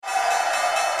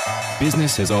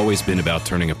Business has always been about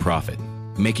turning a profit,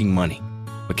 making money.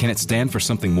 But can it stand for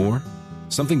something more?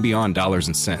 Something beyond dollars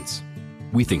and cents?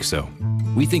 We think so.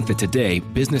 We think that today,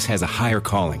 business has a higher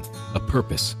calling, a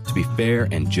purpose to be fair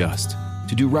and just,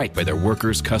 to do right by their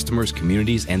workers, customers,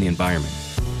 communities, and the environment.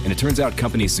 And it turns out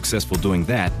companies successful doing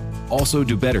that also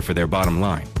do better for their bottom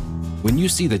line. When you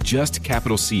see the Just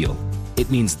Capital seal, it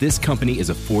means this company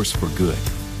is a force for good.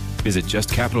 Visit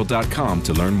justcapital.com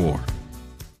to learn more.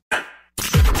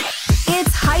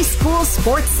 It's High School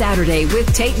Sports Saturday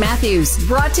with Tate Matthews,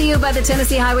 brought to you by the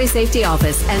Tennessee Highway Safety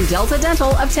Office and Delta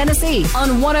Dental of Tennessee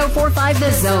on 104.5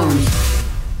 The Zone.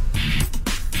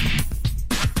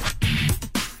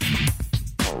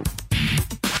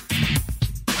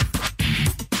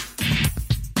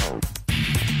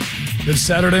 Good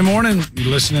Saturday morning. You're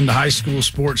listening to High School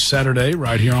Sports Saturday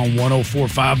right here on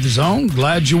 104.5 The Zone.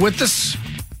 Glad you're with us.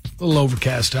 A little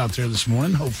overcast out there this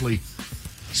morning. Hopefully,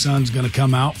 sun's going to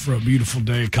come out for a beautiful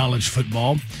day of college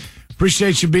football.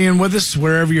 Appreciate you being with us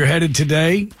wherever you're headed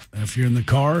today. If you're in the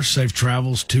car, safe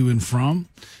travels to and from.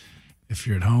 If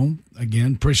you're at home,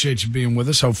 again, appreciate you being with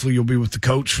us. Hopefully, you'll be with the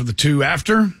coach for the two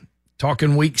after.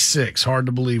 Talking week 6. Hard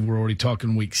to believe we're already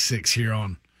talking week 6 here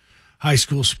on High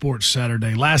School Sports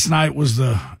Saturday. Last night was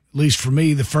at least for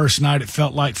me, the first night it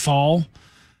felt like fall.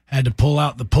 Had to pull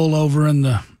out the pullover in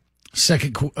the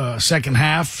second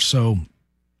half, so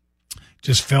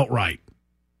just felt right.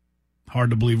 Hard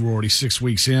to believe we're already 6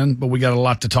 weeks in, but we got a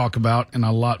lot to talk about and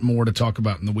a lot more to talk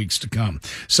about in the weeks to come.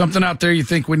 Something out there you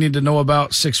think we need to know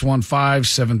about,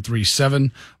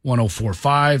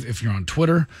 615-737-1045. If you're on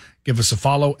Twitter, give us a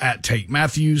follow at Tate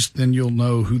Matthews. Then you'll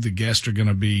know who the guests are going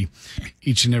to be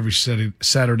each and every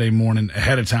Saturday morning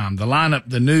ahead of time. The lineup,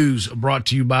 the news, brought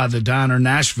to you by the Diner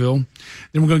Nashville.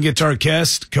 Then we're going to get to our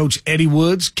guest, Coach Eddie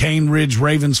Woods. Cane Ridge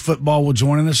Ravens football will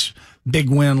join us.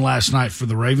 Big win last night for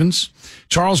the Ravens.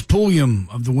 Charles Pulliam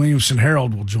of the Williamson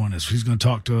Herald will join us. He's going to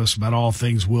talk to us about all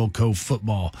things Wilco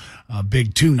football.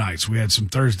 Big 2 nights. We had some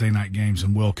Thursday night games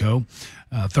in Wilco,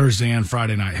 Thursday and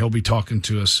Friday night. He'll be talking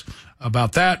to us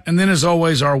about that. And then, as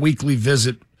always, our weekly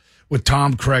visit with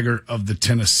Tom Kreger of the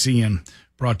Tennessean,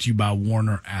 brought to you by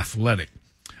Warner Athletic.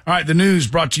 All right, the news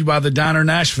brought to you by the Diner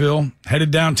Nashville.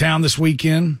 Headed downtown this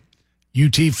weekend,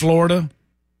 UT Florida.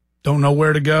 Don't know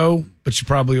where to go, but you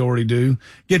probably already do.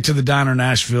 Get to the Diner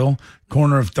Nashville,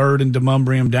 corner of 3rd and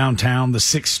Demonbreun downtown, the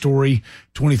 6-story,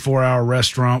 24-hour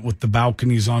restaurant with the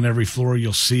balconies on every floor.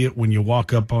 You'll see it when you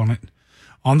walk up on it.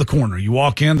 On the corner, you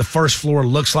walk in, the first floor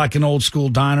looks like an old school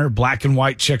diner, black and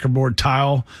white checkerboard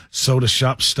tile, soda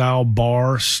shop style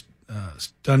bar,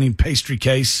 stunning pastry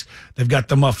case. They've got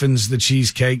the muffins, the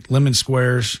cheesecake, lemon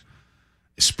squares,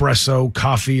 espresso,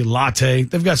 coffee, latte.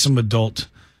 They've got some adult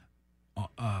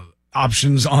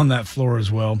options on that floor as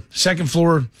well. Second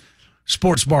floor,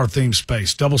 sports bar themed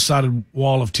space. Double-sided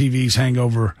wall of TVs hang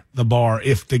over the bar.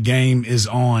 If the game is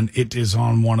on, it is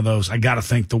on one of those. I got to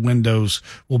think the windows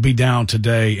will be down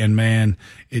today, and, man,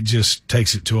 it just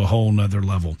takes it to a whole nother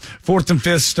level. 4th and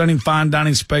 5th, stunning fine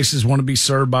dining spaces. Want to be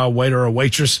served by a waiter or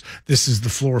waitress? This is the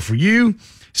floor for you.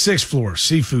 6th floor,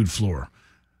 seafood floor.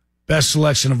 Best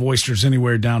selection of oysters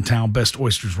anywhere downtown. Best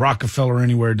oysters Rockefeller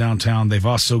anywhere downtown. They've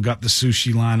also got the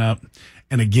sushi lineup.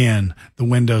 And again, the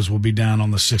windows will be down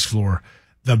on the 6th floor.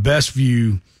 The best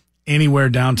view anywhere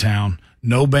downtown.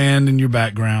 No band in your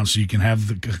background, so you can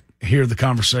hear the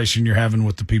conversation you're having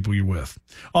with the people you're with.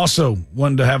 Also,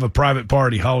 wanting to have a private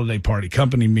party, holiday party,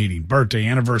 company meeting, birthday,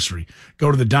 anniversary.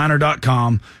 Go to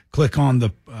thediner.com. Click on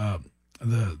the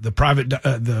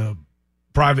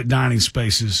private dining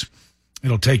spaces.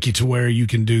 It'll take you to where you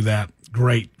can do that.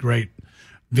 Great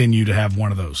venue to have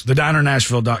one of those.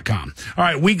 TheDinerNashville.com. All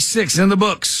right, week 6 in the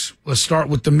books. Let's start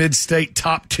with the Mid-State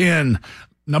Top 10.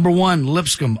 Number 1,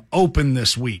 Lipscomb open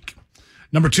this week.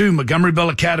 Number 2, Montgomery Bell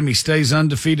Academy stays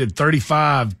undefeated,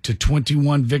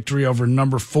 35-21 victory over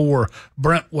number 4,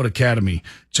 Brentwood Academy.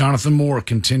 Jonathan Moore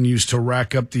continues to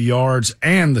rack up the yards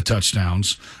and the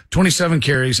touchdowns. 27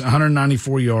 carries,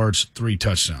 194 yards, 3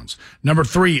 touchdowns. Number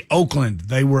 3, Oakland.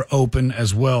 They were open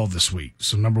as well this week.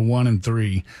 So number 1 and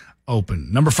 3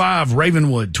 open. Number 5,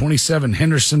 Ravenwood, 27,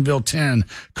 Hendersonville 10,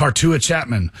 Cartua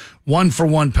Chapman,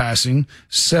 1-for-1 passing,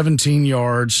 17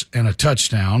 yards and a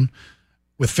touchdown.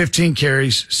 With 15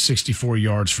 carries, 64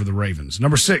 yards for the Ravens.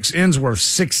 Number 6, Innsworth,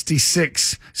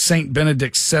 66. St.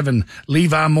 Benedict, 7.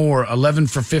 Levi Moore, 11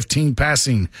 for 15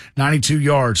 passing, 92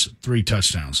 yards, 3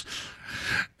 touchdowns.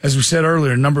 As we said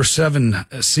earlier, number 7,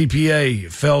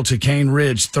 CPA, fell to Cane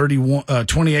Ridge,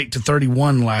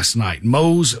 28-31 last night.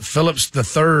 Mose Phillips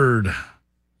III,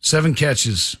 7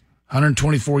 catches,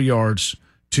 124 yards,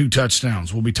 2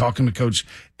 touchdowns. We'll be talking to Coach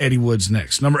Eddie Woods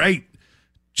next. Number 8,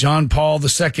 John Paul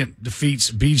II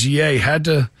defeats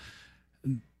BGA.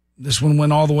 This one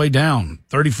went all the way down,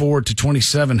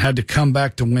 34-27. Had to come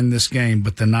back to win this game,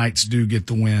 but the Knights do get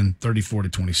the win,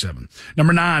 34-27.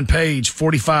 Number 9, Page,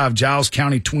 45. Giles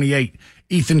County, 28.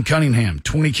 Ethan Cunningham,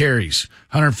 20 carries,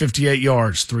 158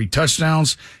 yards, 3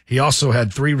 touchdowns. He also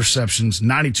had 3 receptions,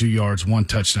 92 yards, 1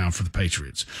 touchdown for the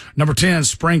Patriots. Number 10,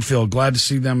 Springfield. Glad to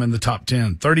see them in the top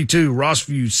 10. 32,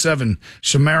 Rossview, 7.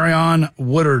 Shamarion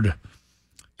Woodard,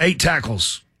 8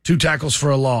 tackles, 2 tackles for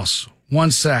a loss,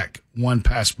 1 sack, 1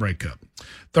 pass breakup.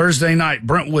 Thursday night,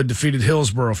 Brentwood defeated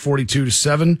Hillsborough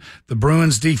 42-7. The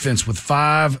Bruins defense with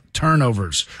 5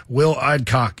 turnovers. Will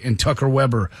Idcock and Tucker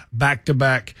Weber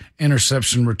back-to-back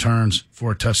interception returns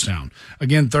for a touchdown.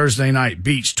 Again, Thursday night,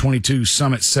 Beach 22,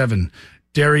 Summit 7.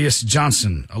 Darius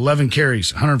Johnson, 11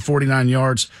 carries, 149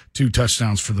 yards, 2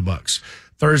 touchdowns for the Bucks.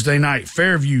 Thursday night,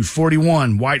 Fairview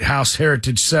 41, White House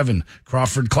Heritage 7.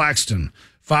 Crawford Claxton,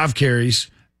 5 carries,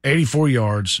 84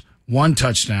 yards, 1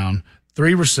 touchdown,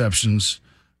 3 receptions,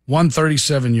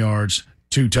 137 yards,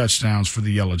 2 touchdowns for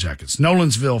the Yellow Jackets.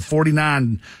 Nolensville,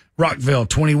 49, Rockville,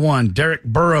 21. Derek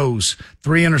Burrows,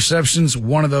 3 interceptions,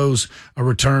 1 of those a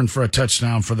return for a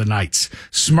touchdown for the Knights.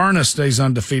 Smyrna stays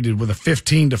undefeated with a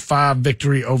 15-5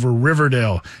 victory over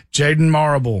Riverdale. Jaden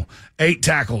Marable, 8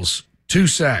 tackles, 2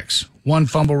 sacks, 1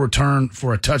 fumble return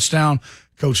for a touchdown.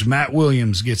 Coach Matt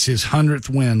Williams gets his 100th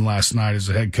win last night as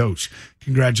a head coach.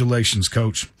 Congratulations,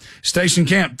 Coach. Station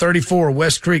Camp 34,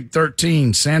 West Creek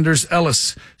 13. Sanders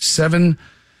Ellis, 7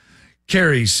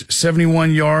 carries,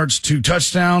 71 yards, 2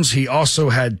 touchdowns. He also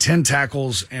had 10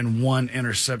 tackles and 1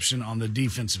 interception on the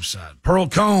defensive side. Pearl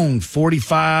Cone,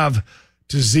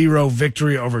 45-0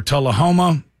 victory over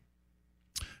Tullahoma.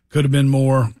 Could have been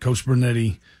more. Coach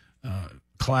Bernetti,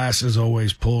 class as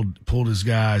always pulled his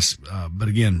guys, but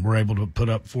again, we're able to put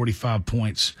up 45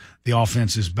 points. The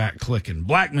offense is back clicking.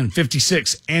 Blackman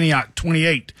 56, Antioch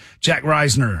 28. Jack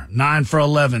Reisner 9 for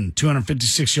 11,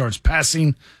 256 yards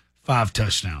passing, 5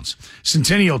 touchdowns.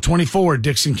 Centennial 24,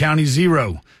 Dixon County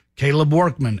 0. Caleb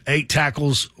Workman 8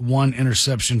 tackles, 1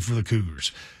 interception for the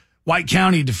Cougars. White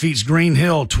County defeats Green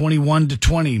Hill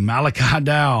 21-20. Malachi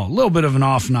Dow, a little bit of an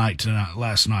off night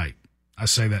last night. I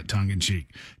say that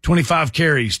tongue-in-cheek. 25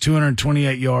 carries,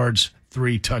 228 yards,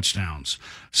 3 touchdowns.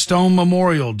 Stone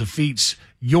Memorial defeats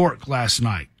York last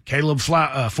night.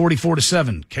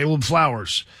 44-7. Caleb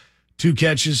Flowers, 2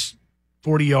 catches,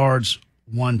 40 yards,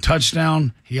 1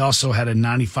 touchdown. He also had a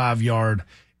 95-yard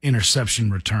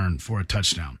interception return for a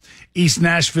touchdown. East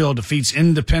Nashville defeats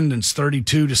Independence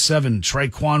 32-7.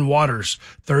 Traquan Waters,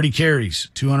 30 carries,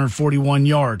 241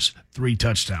 yards, 3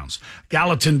 touchdowns.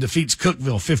 Gallatin defeats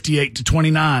Cookeville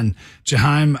 58-29.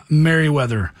 Jaheim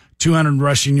Merriweather, 200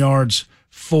 rushing yards,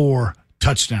 4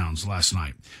 touchdowns last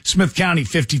night. Smith County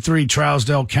 53,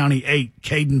 Trousdale County 8.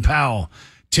 Caden Powell,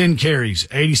 10 carries,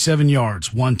 87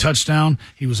 yards, 1 touchdown.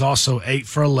 He was also 8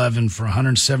 for 11 for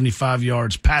 175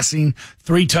 yards passing,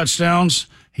 3 touchdowns.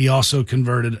 He also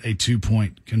converted a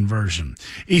 2-point conversion.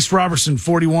 East Robertson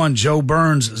 41, Joe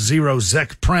Burns 0.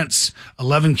 Zach Prince,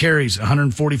 11 carries,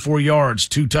 144 yards,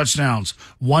 2 touchdowns,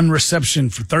 1 reception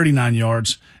for 39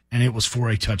 yards, and it was for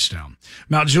a touchdown.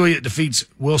 Mount Juliet defeats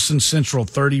Wilson Central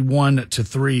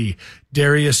 31-3.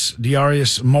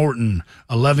 Darius Morton,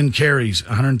 11 carries,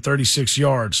 136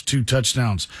 yards, 2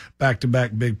 touchdowns.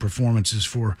 Back-to-back big performances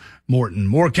for Morton.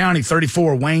 Moore County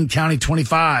 34, Wayne County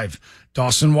 25.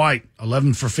 Dawson White,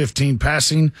 11 for 15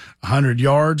 passing, 100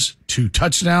 yards, 2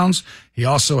 touchdowns. He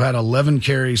also had 11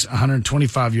 carries,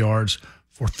 125 yards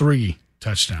for 3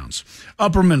 touchdowns.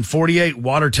 Upperman 48,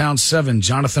 Watertown 7.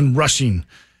 Jonathan Rushing,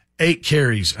 8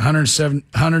 carries,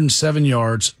 107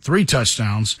 yards, 3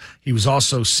 touchdowns. He was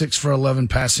also 6 for 11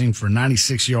 passing for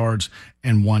 96 yards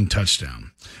and 1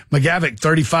 touchdown. McGavick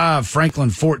 35, Franklin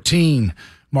 14.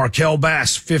 Markel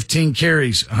Bass, 15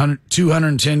 carries,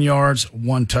 210 yards,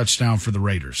 1 touchdown for the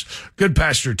Raiders.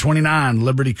 Goodpasture 29,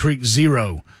 Liberty Creek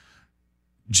 0.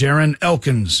 Jaron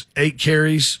Elkins, 8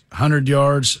 carries, 100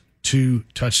 yards, 2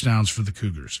 touchdowns for the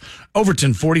Cougars.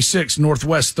 Overton 46,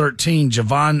 Northwest 13.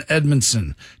 Javon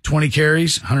Edmondson, 20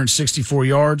 carries, 164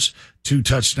 yards, 2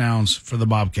 touchdowns for the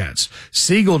Bobcats.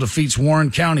 Siegel defeats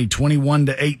Warren County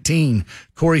 21-18.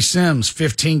 Corey Sims,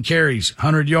 15 carries,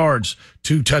 100 yards,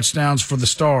 2 touchdowns for the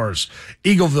Stars.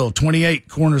 Eagleville 28,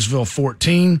 Cornersville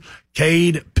 14.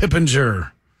 Cade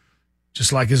Pippinger,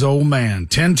 just like his old man,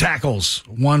 10 tackles,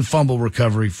 1 fumble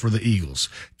recovery for the Eagles.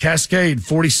 Cascade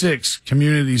 46,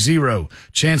 Community 0.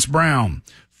 Chance Brown,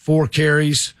 4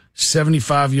 carries,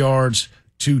 75 yards,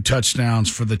 2 touchdowns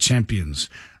for the Champions.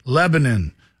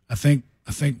 Lebanon, I think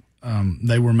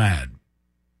they were mad.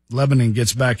 Lebanon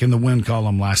gets back in the win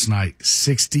column last night.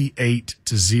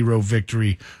 68-0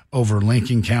 victory over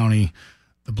Lincoln County.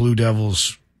 The Blue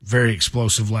Devils, very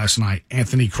explosive last night.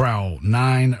 Anthony Crowell,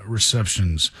 9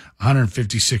 receptions,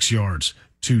 156 yards,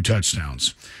 2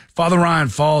 touchdowns. Father Ryan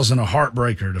falls in a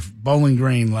heartbreaker to Bowling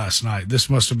Green last night. This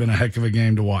must have been a heck of a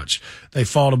game to watch. They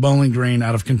fall to Bowling Green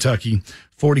out of Kentucky,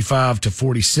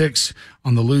 45-46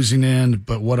 on the losing end,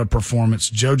 but what a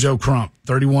performance. JoJo Crump,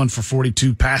 31 for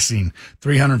 42 passing,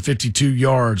 352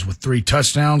 yards with 3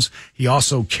 touchdowns. He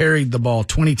also carried the ball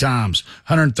 20 times,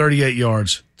 138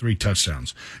 yards, 3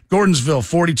 touchdowns. Gordonsville,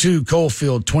 42,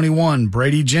 Coalfield, 21,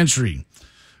 Brady Gentry,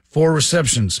 4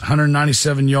 receptions,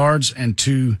 197 yards, and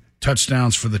 2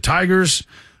 touchdowns for the Tigers.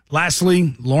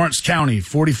 Lastly, Lawrence County,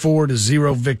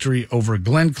 44-0 victory over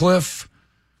Glencliff.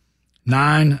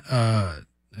 9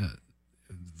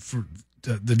 for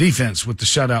the defense with the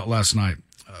shutout last night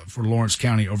for Lawrence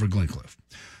County over Glencliff.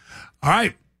 All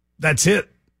right, that's it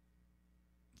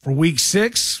for week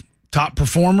 6. Top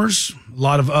performers, a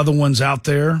lot of other ones out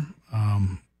there.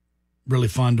 Really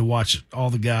fun to watch all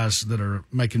the guys that are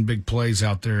making big plays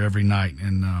out there every night.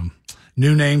 And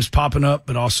new names popping up,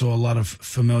 but also a lot of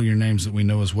familiar names that we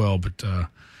know as well. But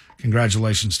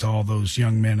congratulations to all those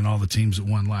young men and all the teams that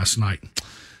won last night.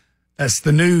 That's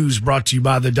the news brought to you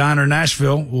by the Diner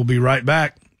Nashville. We'll be right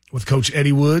back with Coach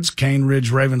Eddie Woods, Cane Ridge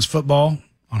Ravens football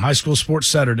on High School Sports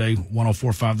Saturday,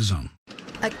 104.5 The Zone.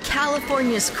 A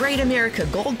California's Great America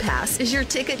Gold Pass is your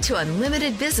ticket to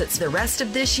unlimited visits the rest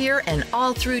of this year and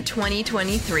all through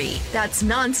 2023. That's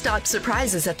nonstop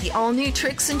surprises at the all-new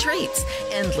Tricks and Treats,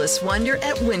 endless wonder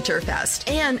at Winterfest,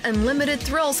 and unlimited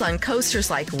thrills on coasters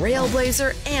like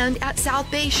Railblazer and at South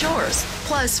Bay Shores.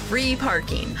 Plus free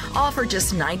parking, all for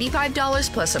just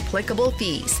 $95 plus applicable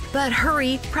fees. But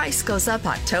hurry, price goes up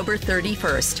October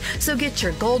 31st. So get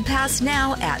your Gold Pass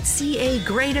now at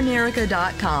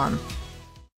cagreatamerica.com.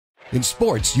 In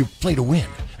sports, you play to win.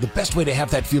 The best way to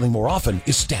have that feeling more often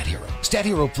is Stat Hero. Stat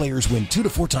Hero players win 2 to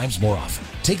 4 times more often.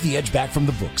 Take the edge back from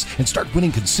the books and start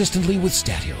winning consistently with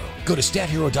Stat Hero. Go to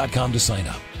StatHero.com to sign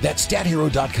up. That's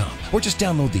StatHero.com, or just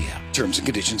download the app. Terms and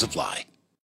conditions apply.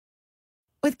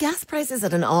 With gas prices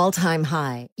at an all-time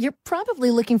high, you're probably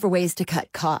looking for ways to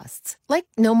cut costs. Like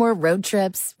no more road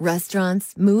trips,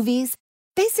 restaurants, movies,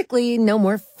 basically no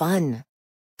more fun.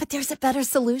 But there's a better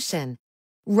solution.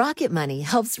 Rocket Money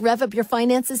helps rev up your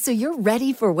finances so you're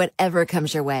ready for whatever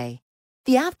comes your way.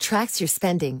 The app tracks your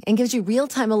spending and gives you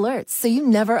real-time alerts so you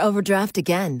never overdraft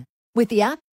again. With the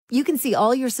app, you can see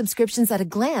all your subscriptions at a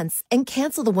glance and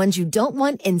cancel the ones you don't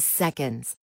want in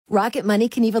seconds. Rocket Money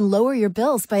can even lower your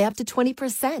bills by up to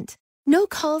 20%. No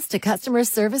calls to customer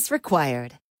service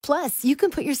required. Plus, you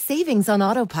can put your savings on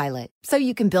autopilot so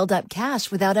you can build up cash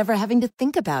without ever having to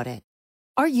think about it.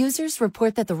 Our users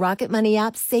report that the Rocket Money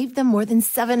app saved them more than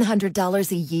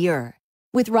 $700 a year.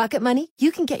 With Rocket Money,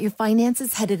 you can get your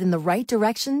finances headed in the right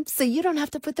direction so you don't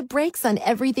have to put the brakes on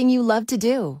everything you love to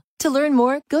do. To learn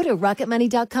more, go to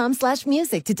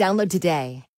rocketmoney.com/music to download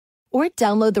today. Or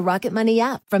download the Rocket Money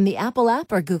app from the Apple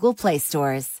app or Google Play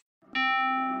stores.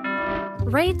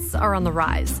 Rates are on the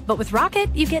rise, but with Rocket,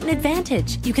 you get an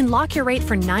advantage. You can lock your rate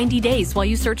for 90 days while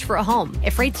you search for a home.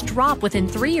 If rates drop within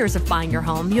 3 years of buying your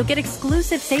home, you'll get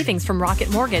exclusive savings from Rocket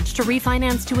Mortgage to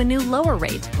refinance to a new lower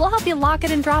rate. We'll help you lock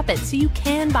it and drop it so you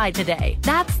can buy today.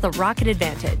 That's the Rocket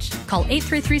Advantage. Call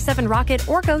 8337-ROCKET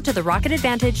or go to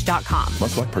therocketadvantage.com.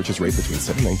 Must lock purchase rate between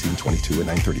 7/19/22 and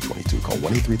 9/30/22. Call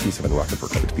 1-8337-ROCKET for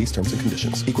coverage fees, terms, and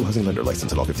conditions. Equal housing lender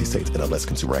license in all 50 states. NMLS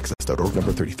Consumer Access.org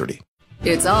number 3030.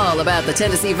 It's all about the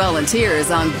Tennessee Volunteers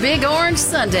on Big Orange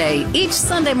Sunday, each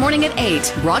Sunday morning at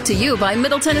 8. Brought to you by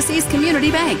Middle Tennessee's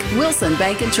Community Bank, Wilson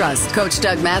Bank and Trust. Coach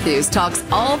Doug Matthews talks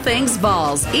all things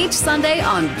Vols each Sunday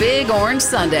on Big Orange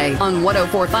Sunday on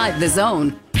 104.5 The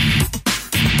Zone.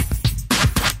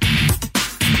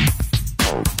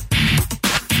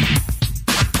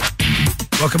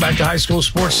 Welcome back to High School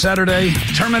Sports Saturday.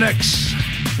 Terminix.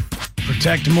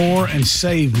 Protect more and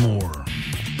save more.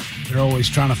 They're always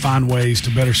trying to find ways to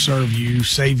better serve you,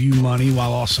 save you money,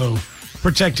 while also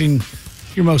protecting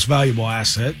your most valuable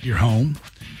asset, your home.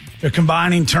 They're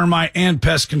combining termite and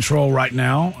pest control right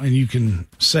now, and you can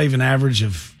save an average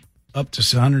of up to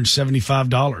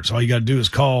 $175. All you got to do is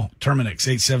call Terminix,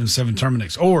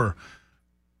 877-TERMINIX, or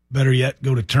better yet,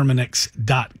 go to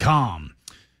Terminix.com.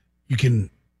 You can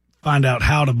find out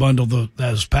how to bundle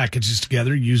those packages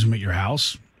together, use them at your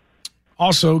house.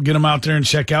 Also, get them out there and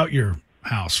check out your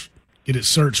house. Get it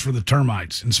searched for the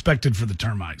termites, inspected for the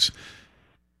termites.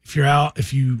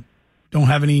 If you don't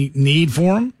have any need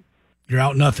for them, you're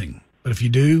out nothing. But if you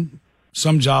do,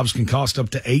 Some jobs can cost up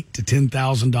to $8,000 to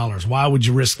 $10,000. Why would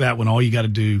you risk that when all you got to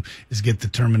do is get the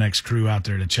Terminex crew out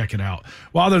there to check it out?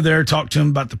 While they're there, talk to them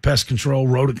about the pest control,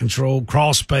 rodent control,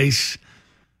 crawl space,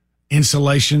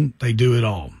 insulation. They do it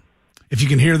all. If you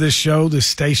can hear this show, this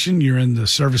station, you're in the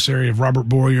service area of Robert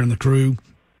Boyer and the crew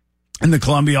in the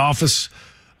Columbia office.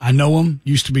 I know them,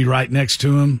 used to be right next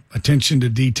to them. Attention to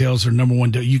details are number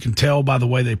one. You can tell by the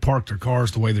way they park their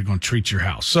cars, the way they're going to treat your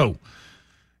house. So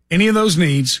any of those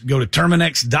needs, go to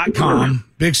Terminex.com.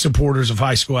 Big supporters of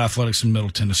high school athletics in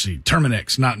Middle Tennessee.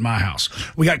 Terminex, not in my house.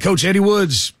 We got Coach Eddie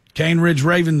Woods, Cane Ridge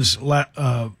Ravens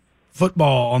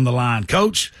football on the line.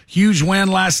 Coach, huge win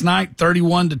last night,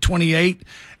 31-28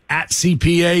 at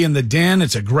CPA in the Den.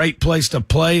 It's a great place to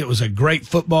play. It was a great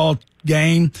football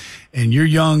game, and your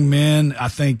young men, I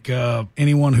think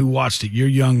anyone who watched it, your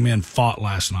young men fought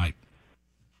last night.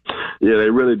 Yeah, they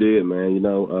really did, man.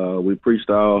 We preached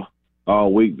all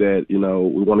week that, we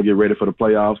want to get ready for the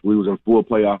playoffs. We was in full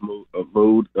playoff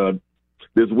mood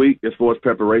this week as far as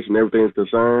preparation, everything's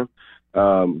concerned.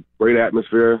 Great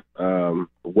atmosphere,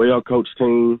 well-coached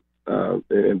team,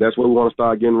 and that's what we want to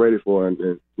start getting ready for. And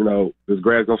this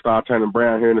grass going to start turning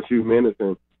brown here in a few minutes,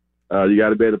 and you got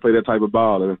to be able to play that type of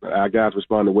ball, and our guys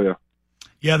responded well.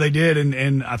 Yeah, they did,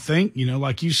 and I think,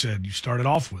 like you said, you started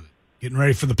off with it, getting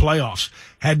ready for the playoffs.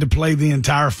 Had to play the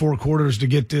entire 4 quarters to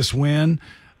get this win.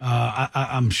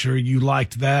 I'm sure you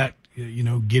liked that,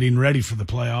 getting ready for the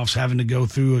playoffs, having to go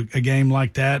through a game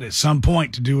like that. At some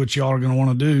point to do what y'all are going to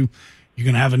want to do, you're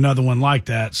going to have another one like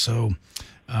that. So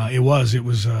it was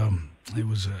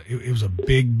a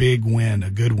big win,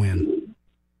 a good win.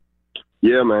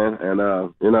 Yeah, man. And,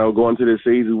 going to this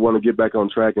season, we want to get back on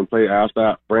track and play our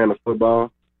style brand of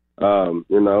football.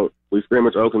 We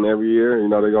scrimmage Oakland every year.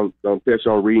 They're going to catch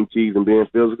on reading keys and being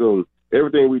physical. And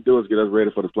everything we do is get us ready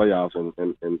for the playoffs.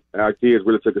 And our kids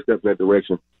really took a step in that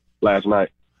direction last night.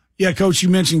 Yeah, Coach, you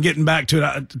mentioned getting back to it.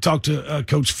 I talked to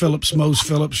Coach Phillips, Mose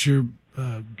Phillips, your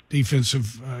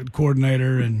defensive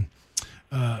coordinator, and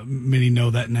many know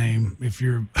that name if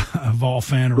you're a Vol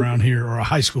fan around here or a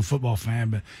high school football fan.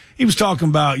 But he was talking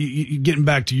about you getting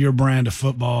back to your brand of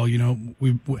football.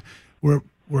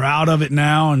 We're out of it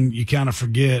now, and you kind of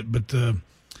forget. But the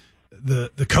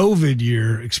COVID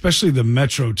year, especially the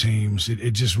Metro teams,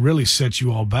 it just really set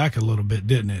you all back a little bit,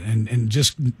 didn't it? And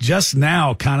just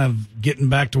now, kind of getting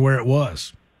back to where it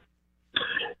was.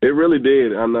 It really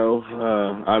did. I know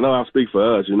I speak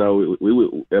for us.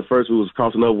 We at first we was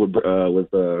crossing over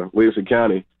with Williamson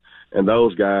County and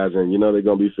those guys, and they're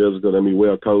gonna be physical, they're gonna be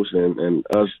well coached, and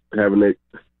us having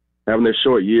this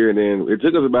short year, and then it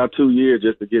took us about 2 years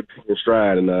just to get in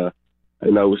stride, and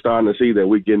we're starting to see that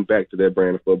we're getting back to that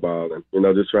brand of football,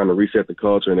 and just trying to reset the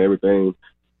culture and everything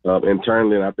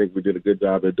internally, and I think we did a good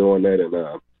job at doing that, and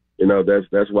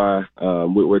that's why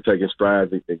we're taking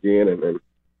strides again, and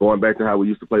going back to how we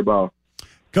used to play ball.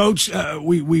 Coach,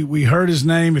 we heard his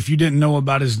name. If you didn't know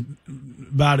about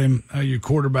him, your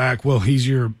quarterback, well, he's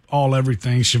your all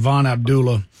everything, Siobhan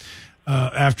Abdullah.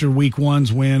 After week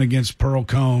 1's win against Pearl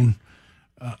Cone,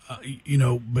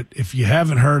 but if you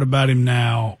haven't heard about him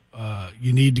now,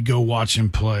 you need to go watch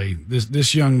him play.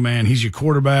 This young man, he's your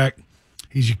quarterback,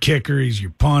 he's your kicker, he's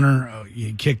your punter.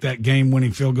 He kicked that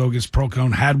game-winning field goal against Pearl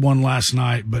Cone. Had one last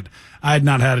night, but I had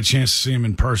not had a chance to see him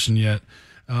in person yet.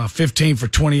 15 for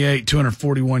 28,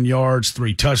 241 yards,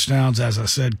 3 touchdowns. As I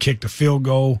said, kicked a field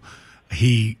goal.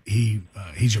 He's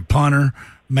your punter,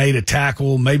 made a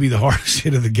tackle, maybe the hardest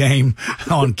hit of the game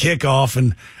on kickoff.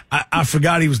 And I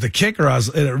forgot he was the kicker.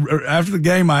 After the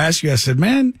game, I asked you, I said,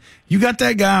 man, you got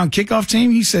that guy on kickoff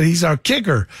team? He said, he's our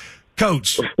kicker.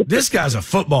 Coach, this guy's a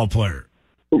football player.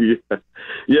 Yeah.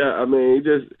 I mean,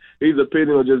 he's a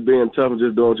epitome of just being tough and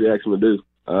just doing what you ask him to do.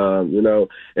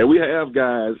 And we have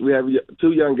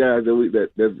 2 young guys that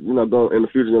going in the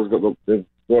future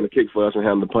going to kick for us and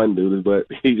handle the punt duties, but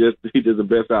he's just the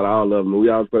best out of all of them. We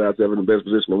always put ourselves in the best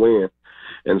position to win,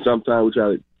 and sometimes we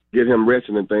try to get him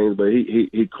resting and things, but he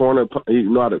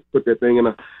know how to put that thing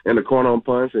in the corner on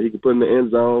punts, and he can put in the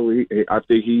end zone. I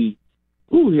think he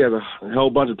has a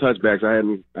whole bunch of touchbacks. I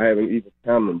haven't even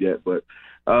counted them yet, but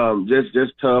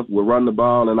just tough. We'll run the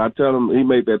ball, and I tell him, he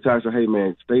made that tackle. Hey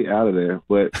man, stay out of there.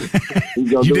 But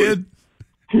he's gonna you do did. It.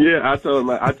 Yeah, I tell him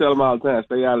all the time,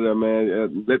 stay out of there,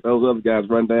 man. Let those other guys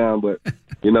run down. But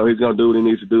he's gonna do what he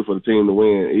needs to do for the team to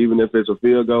win, even if it's a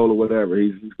field goal or whatever.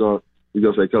 He's gonna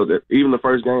say, Coach. Even the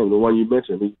first game, the one you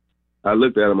mentioned, I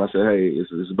looked at him. I said, hey,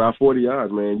 it's about 40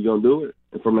 yards, man. You gonna do it?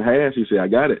 And from the half, he said, I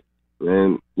got it.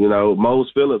 And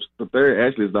Mose Phillips, the third,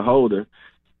 actually is the holder.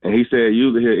 And he said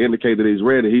usually he'll indicate that he's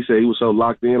ready. He said he was so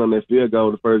locked in on that field goal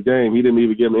the first game, he didn't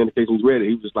even give him an indication he's ready.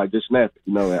 He was just like, just snap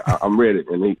it, I'm ready.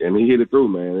 And he hit it through,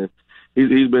 man. And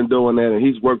he's been doing that, and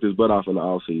he's worked his butt off in the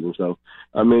off season. So,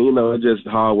 I mean, it's just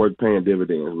hard work paying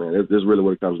dividends, man. That's really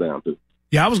what it comes down to.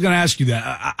 Yeah, I was going to ask you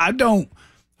that. I don't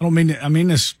mean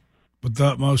this with the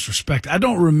utmost respect. I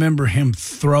don't remember him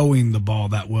throwing the ball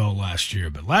that well last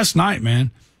year, but last night, man.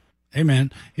 Hey,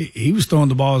 man, he was throwing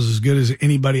the balls as good as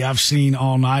anybody I've seen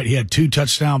all night. He had 2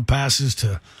 touchdown passes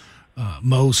to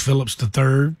Mose Phillips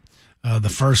III. The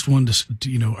first one,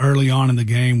 early on in the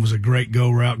game was a great go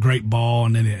route, great ball,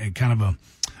 and then it kind of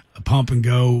a pump and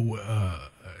go,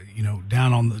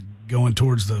 down going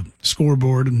towards the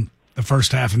scoreboard in the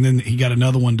first half, and then he got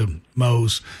another one to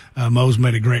Mose. Mose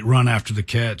made a great run after the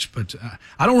catch, but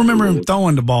I don't remember him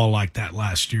throwing the ball like that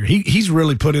last year. He's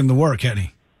really put in the work, hasn't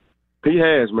he? He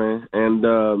has, man. And,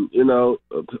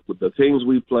 with the teams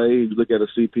we play, you look at a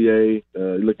CPA,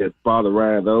 you look at Father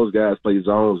Ryan, those guys play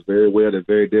zones very well. They're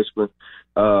very disciplined.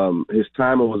 His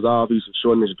timing was off. He used to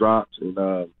shorten his drops and,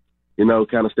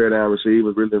 kind of stare down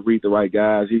receivers, really read the right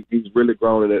guys. He's really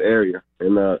grown in that area.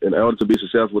 And in order to be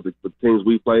successful with the teams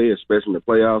we play, especially in the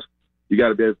playoffs, you got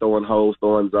to be able to throw in holes,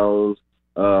 throw in zones.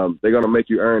 They're going to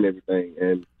make you earn everything.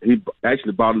 And he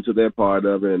actually bought into that part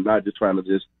of it and not just trying to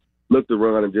just look to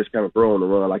run and just kind of throw on the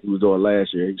run like he was doing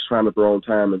last year. He's trying to throw on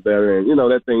time and better. And,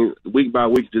 that thing, week by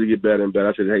week, just get better and better.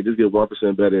 I said, hey, just get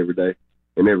 1% better every day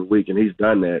and every week. And he's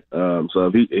done that.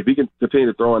 So if he can continue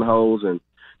to throw in holes and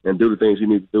do the things he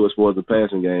needs to do as far as the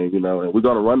passing game, and we're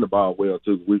going to run the ball well,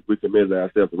 too. We committed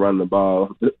ourselves to running the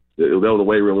ball. That was the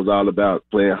weight room was all about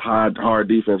playing hard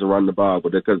defense and running the ball,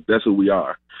 but because that's who we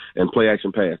are. And play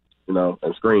action pass.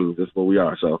 And screens. That's what we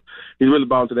are. So he's really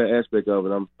bought into that aspect of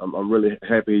it. I'm really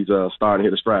happy he's starting to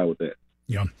hit a stride with that.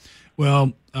 Yeah.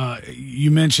 Well,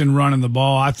 you mentioned running the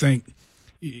ball. I think,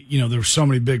 there were so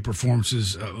many big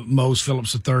performances. Mose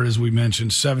Phillips III, as we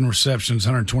mentioned, 7 receptions,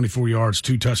 124 yards,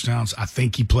 2 touchdowns. I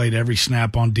think he played every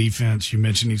snap on defense. You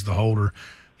mentioned he's the holder.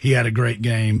 He had a great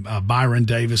game. Byron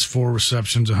Davis, 4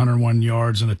 receptions, 101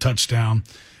 yards, and a touchdown.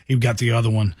 He got the other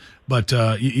one. But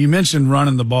you mentioned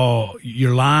running the ball.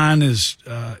 Your line is,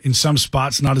 in some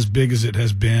spots, not as big as it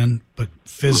has been, but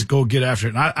physical, get after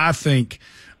it. And I think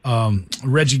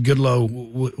Reggie Goodlow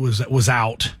was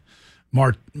out.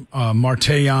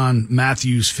 Martayon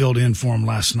Matthews filled in for him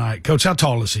last night. Coach, how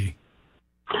tall is he?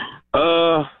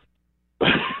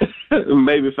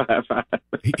 Maybe 5'5".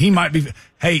 He might be.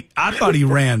 Hey, I thought he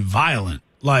ran violent.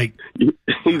 Like,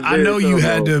 I know you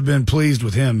had to have been pleased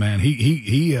with him, man.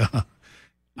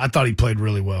 I thought he played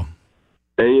really well.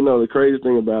 And, the crazy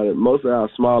thing about it, most of our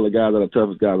smaller guys are the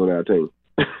toughest guys on our team.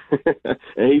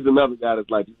 And he's another guy that's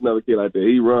like, he's another kid like that.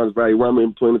 He runs in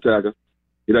between the tackles.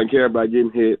 He doesn't care about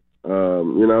getting hit.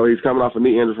 He's coming off a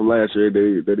knee injury from last year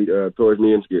that he tore his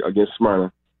knee against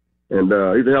Smyrna. And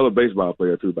he's a hell of a baseball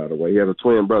player, too, by the way. He has a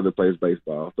twin brother that plays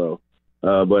baseball. So,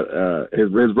 but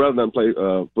his brother doesn't play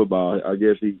football. I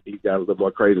guess he got a little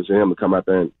more credence in him to come out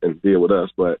there and deal with us.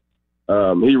 But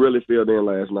he really filled in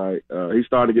last night. He's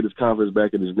starting to get his confidence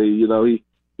back in his knee.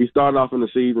 He started off in the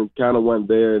season, kind of wasn't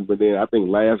there, but then I think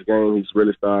last game he's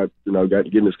really started,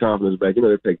 getting his confidence back.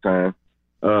 It takes time.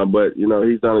 But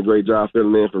he's done a great job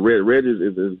filling in for Reg. Reg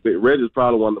is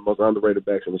probably one of the most underrated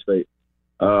backs in the state.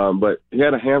 But he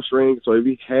had a hamstring, so if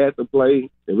he had to play,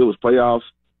 if it was playoffs,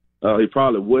 he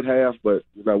probably would have. But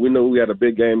we knew we had a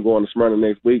big game going to Smyrna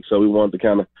next week, so we wanted to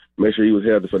kind of make sure he was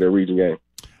healthy for that region game.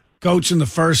 Coach, in the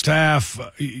first half,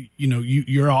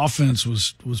 your offense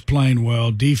was playing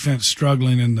well. Defense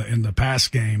struggling in the pass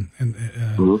game, and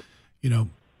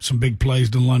some big plays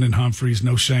to London Humphreys.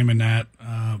 No shame in that.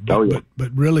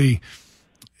 But really,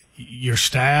 your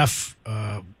staff,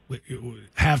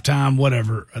 halftime,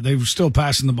 whatever, they were still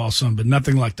passing the ball some, but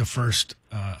nothing like the first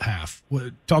half.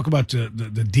 Talk about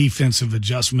the defensive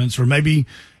adjustments, or maybe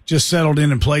just settled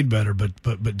in and played better, but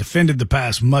defended the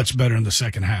pass much better in the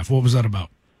second half. What was that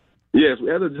about? Yes, we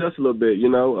had to adjust a little bit. They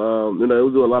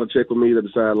was doing a lot of check with me at the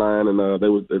sideline, and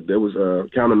there was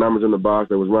counting numbers in the box.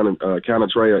 They was running counter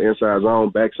tray or inside zone,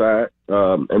 backside.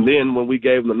 And then when we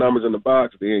gave him the numbers in the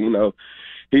box, then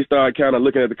he started kind of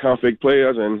looking at the conflict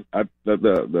players, and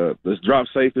the drop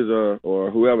safeties or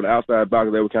whoever the outside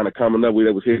box, they were kind of coming up. They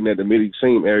was hitting at the mid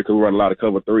seam area because we run a lot of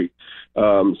cover 3.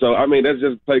 So I mean that's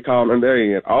just play calling in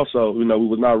there. And also, we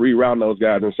was not rerouting those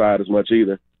guys inside as much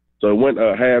either. So it went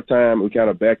halftime. We kind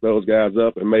of backed those guys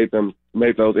up and made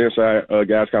those inside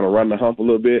guys kind of run the hump a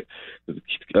little bit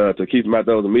to keep them out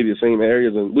those immediate seam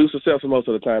areas. And we were successful most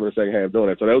of the time in the second half doing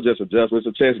that. So that was just adjustments.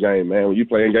 It's a chess game, man. When you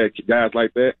playing guys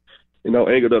like that,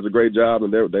 Engel does a great job,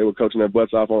 and they were coaching their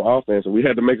butts off on offense, and we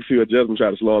had to make a few adjustments,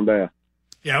 try to slow them down.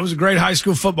 Yeah, it was a great high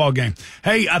school football game.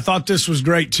 Hey, I thought this was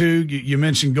great, too. You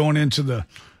mentioned going into the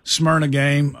Smyrna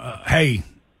game. Hey,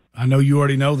 I know you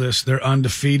already know this. They're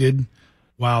undefeated.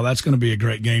 Wow, that's going to be a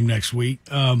great game next week.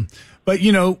 But,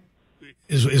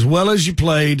 as well as you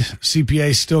played,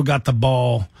 CPA still got the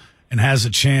ball and has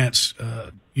a chance,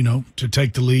 to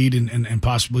take the lead and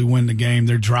possibly win the game.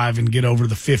 They're driving, get over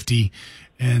the 50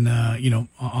 and,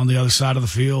 on the other side of the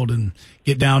field and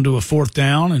get down to a fourth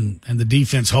down and the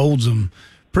defense holds them.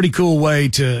 Pretty cool way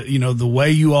to, the way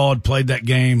you all had played that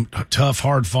game, tough,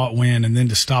 hard-fought win, and then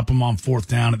to stop them on fourth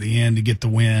down at the end to get the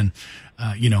win.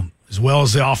 As well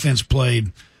as the offense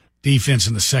played, defense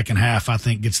in the second half, I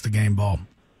think, gets the game ball.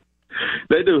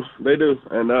 They do.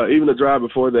 And even the drive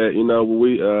before that,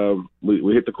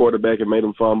 we hit the quarterback and made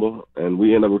him fumble, and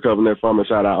we ended up recovering that fumble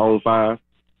inside our own 5.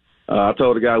 I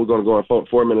told the guy we're going to go on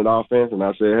 4-minute offense, and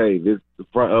I said, hey, this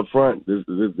up front, this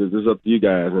is up to you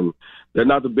guys. And they're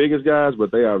not the biggest guys,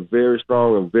 but they are very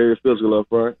strong and very physical up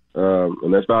front,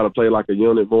 and they're starting to play like a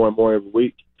unit more and more every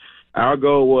week. Our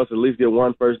goal was to at least get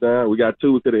 1 first down. We got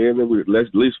 2. We could have ended with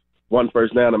at least 1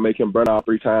 first down to make him burn out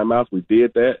 3 timeouts. We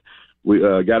did that. We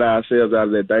got ourselves out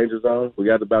of that danger zone. We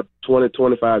got about 20,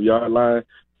 25-yard line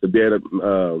to be able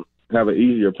to have an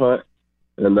easier punt.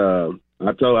 And I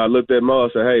looked at Mo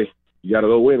and said, hey, you got to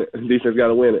go win it. Defense got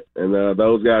to win it. And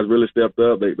those guys really stepped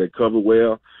up. They covered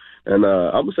well. And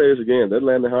I'm going to say this again. That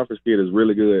Landon Humphreys kid is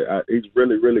really good. He's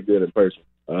really, really good in person.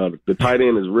 The tight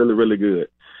end is really, really good.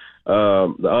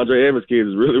 The Andre Evans kid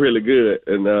is really, really good.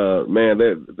 And, man,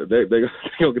 they're going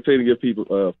to continue to give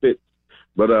people fit.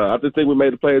 But I just think we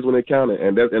made the plays when they counted.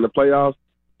 And in the playoffs,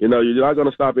 you're not going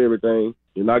to stop everything.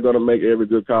 You're not going to make every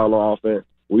good call on offense.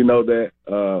 We know that.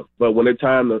 But when it's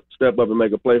time to step up and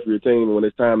make a play for your team, when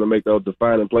it's time to make those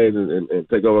defining plays and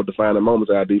take over defining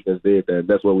moments, our defense did that.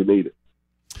 That's what we needed.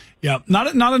 Yeah,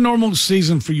 not a normal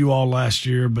season for you all last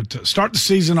year, but to start the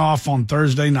season off on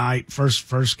Thursday night,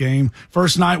 first game,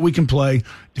 first night we can play,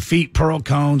 defeat Pearl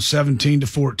Cone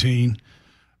 17-14.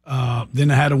 Then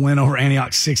they had a win over Antioch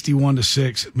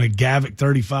 61-6, McGavick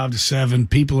 35-7.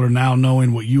 People are now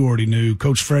knowing what you already knew.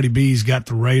 Coach Freddie B's got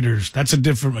the Raiders. That's a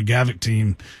different McGavick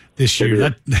team this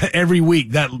year. Every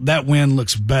week that win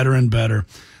looks better and better.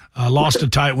 Lost a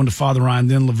tight one to Father Ryan,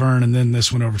 then Laverne, and then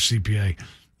this one over CPA.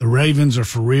 The Ravens are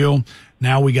for real.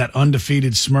 Now we got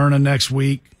undefeated Smyrna next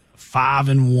week,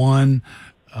 5-1.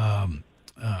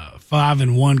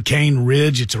 5-1 Cane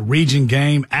Ridge. It's a region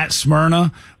game at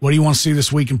Smyrna. What do you want to see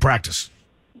this week in practice?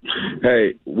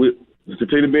 Hey, we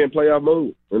continue to be in playoff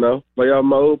mode. Playoff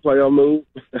mode.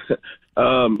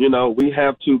 We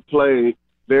have to play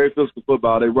very physical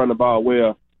football. They run the ball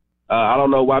well. I don't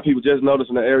know why people just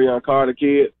noticing the Arion Carter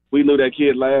kid. We knew that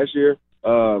kid last year.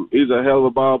 He's a hell of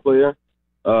a ball player.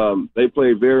 They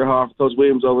played very hard for Coach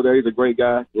Williams over there. He's a great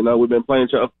guy. We've been playing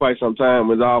for quite some time.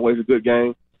 It's always a good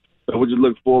game. So we just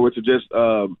look forward to just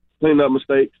cleaning up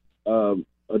mistakes,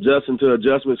 adjusting to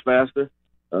adjustments faster.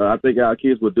 I think our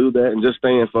kids will do that and just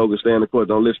staying focused, stay in the court.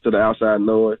 Don't listen to the outside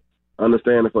noise.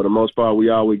 Understand that for the most part, we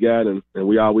all we got and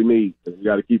we all we need. We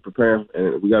got to keep preparing,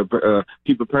 and we got to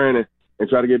keep preparing and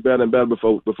try to get better and better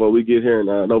before we get here in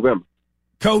November.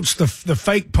 Coach, the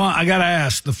fake punt, I got to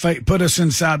ask, put us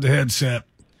inside the headset.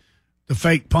 The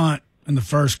fake punt in the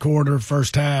first quarter,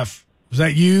 first half. Was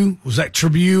that you? Was that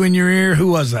Tribune in your ear?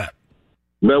 Who was that?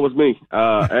 That was me.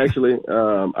 Actually,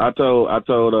 I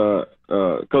told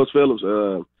Coach Phillips,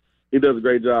 he does a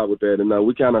great job with that. And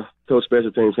we kind of coach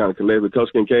special teams kind of collectively. Coach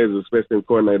Kincaid is a special team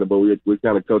coordinator, but we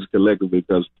kind of coach collectively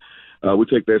because we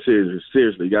take that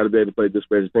seriously. You got to be able to play good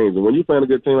special teams. And when you're playing a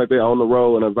good team like that on the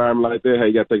road in an environment like that, hey,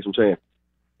 you got to take some chance.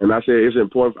 And I said it's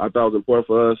important. I thought it was important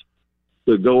for us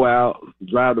to go out,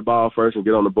 drive the ball first, and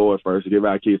get on the board first to give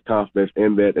our kids confidence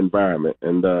in that environment.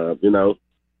 And,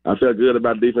 I felt good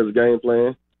about the defensive game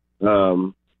plan.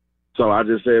 So I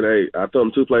just said, hey, I told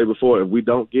them 2 plays before. If we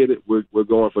don't get it, we're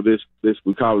going for this.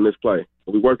 We're calling this play.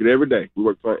 We work it every day. We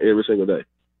work it every single day.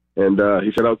 And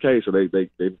he said, okay. So they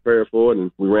prepared for it,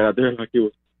 and we ran out there like it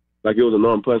was a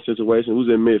normal punch situation. It was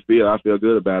in midfield. I feel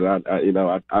good about it.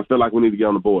 I feel like we need to get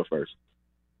on the board first.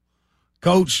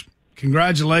 Coach,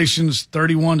 congratulations,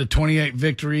 31-28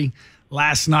 victory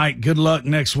last night. Good luck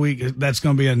next week. That's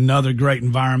going to be another great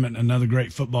environment, another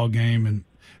great football game, and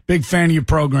big fan of your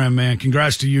program, man.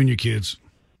 Congrats to you and your kids.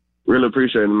 Really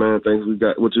appreciate it, man. Thanks. We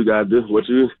got what you guys do. What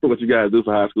you guys do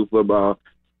for high school football.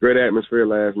 Great atmosphere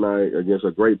last night against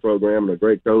a great program and a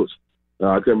great coach.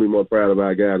 I couldn't be more proud of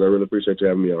our guys. I really appreciate you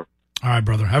having me on. All right,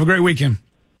 brother. Have a great weekend.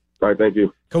 All right, thank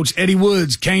you. Coach Eddie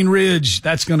Woods, Cane Ridge.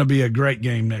 That's going to be a great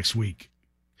game next week.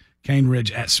 Cane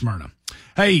Ridge at Smyrna.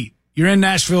 Hey, you're in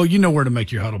Nashville. You know where to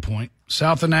make your huddle point.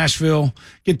 South of Nashville,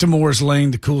 get to Moore's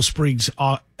Lane, the Cool Springs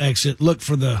exit. Look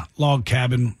for the log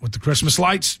cabin with the Christmas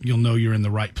lights. You'll know you're in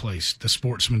the right place, the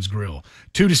Sportsman's Grill.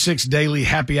 2 to 6 daily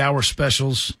happy hour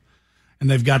specials, and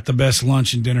they've got the best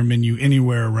lunch and dinner menu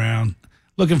anywhere around.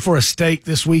 Looking for a steak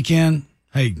this weekend?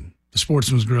 Hey, the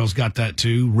Sportsman's Grill's got that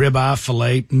too. Ribeye,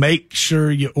 filet. Make sure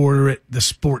you order it the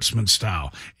Sportsman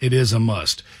style. It is a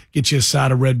must. Get you a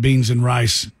side of red beans and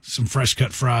rice, some fresh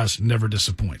cut fries. Never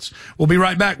disappoints. We'll be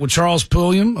right back with Charles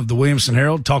Pulliam of the Williamson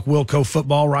Herald. Talk Wilco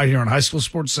football right here on High School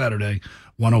Sports Saturday,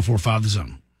 104.5 The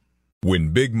Zone. When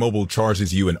Big Mobile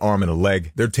charges you an arm and a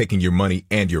leg, they're taking your money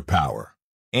and your power.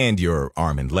 And your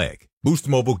arm and leg. Boost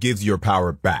Mobile gives your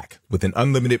power back with an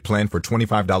unlimited plan for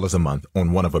 $25 a month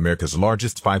on one of America's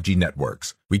largest 5G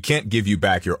networks. We can't give you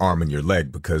back your arm and your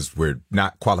leg because we're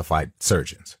not qualified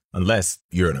surgeons. Unless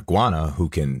you're an iguana who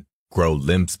can grow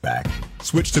limbs back.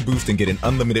 Switch to Boost and get an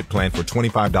unlimited plan for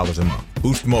 $25 a month.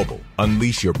 Boost Mobile.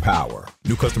 Unleash your power.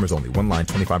 New customers only. One line,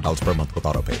 $25 per month with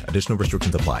autopay. Additional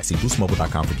restrictions apply. See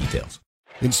boostmobile.com for details.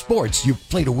 In sports, you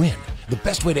play to win. The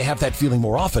best way to have that feeling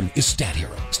more often is Stat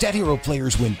Hero. Stat Hero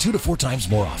players win 2 to 4 times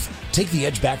more often. Take the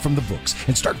edge back from the books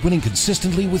and start winning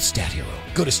consistently with Stat Hero.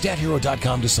 Go to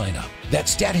StatHero.com to sign up.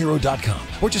 That's StatHero.com,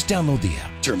 or just download the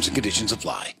app. Terms and conditions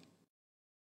apply.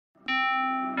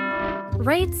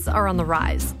 Rates are on the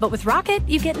rise, but with Rocket,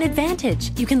 you get an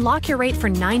advantage. You can lock your rate for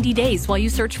 90 days while you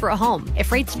search for a home.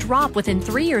 If rates drop within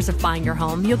 3 years of buying your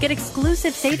home, you'll get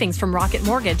exclusive savings from Rocket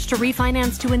Mortgage to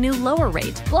refinance to a new lower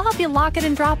rate. We'll help you lock it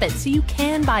and drop it so you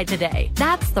can buy today.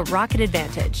 That's the Rocket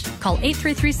Advantage. Call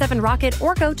 8337-ROCKET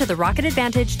or go to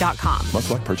therocketadvantage.com. Must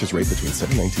lock purchase rate between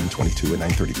 7/19/22 and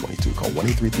 9/30/22. Call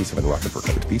 1-833-7-ROCKET for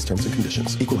coverage fees, terms and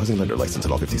conditions. Equal housing lender license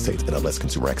in all 50 states and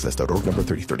LSConsumerAccess.org number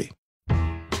 3030.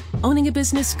 Owning a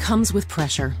business comes with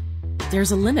pressure. There's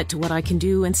a limit to what I can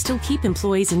do and still keep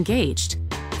employees engaged.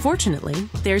 Fortunately,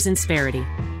 there's Insperity.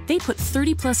 They put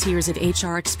 30-plus years of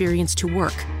HR experience to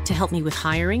work to help me with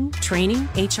hiring, training,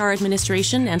 HR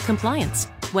administration, and compliance,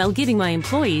 while giving my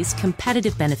employees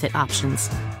competitive benefit options.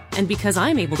 And because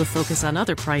I'm able to focus on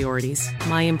other priorities,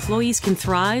 my employees can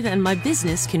thrive and my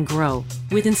business can grow.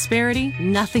 With Insperity,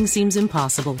 nothing seems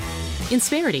impossible.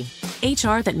 Insperity,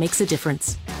 HR that makes a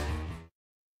difference.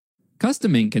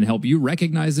 Custom Ink can help you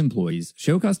recognize employees,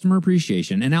 show customer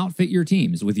appreciation, and outfit your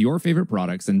teams with your favorite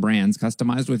products and brands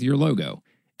customized with your logo.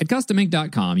 At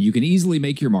CustomInk.com, you can easily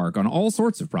make your mark on all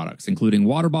sorts of products, including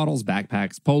water bottles,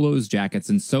 backpacks, polos, jackets,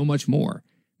 and so much more.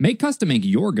 Make Custom Ink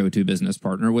your go-to business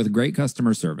partner with great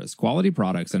customer service, quality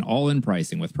products, and all-in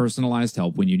pricing with personalized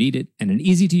help when you need it, and an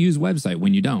easy-to-use website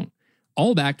when you don't.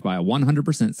 All backed by a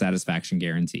 100% satisfaction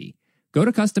guarantee. Go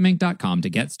to CustomInk.com to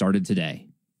get started today.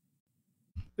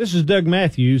 This is Doug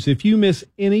Matthews. If you miss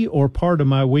any or part of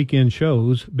my weekend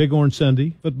shows, Big Orange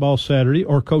Sunday, Football Saturday,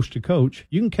 or Coach to Coach,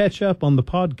 you can catch up on the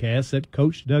podcast at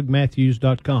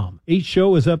CoachDougMatthews.com. Each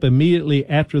show is up immediately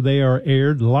after they are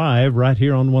aired live right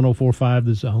here on 104.5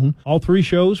 The Zone. All 3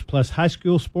 shows plus High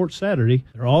School Sports Saturday,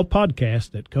 they're all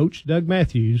podcast at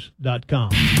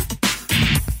CoachDougMatthews.com.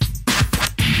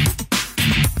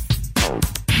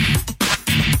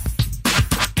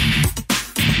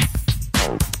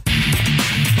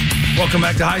 Welcome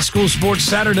back to High School Sports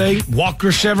Saturday. Walker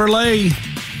Chevrolet,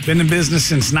 been in business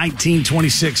since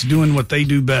 1926, doing what they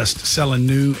do best, selling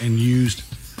new and used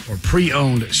or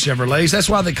pre-owned Chevrolets. That's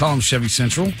why they call them Chevy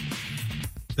Central.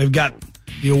 They've got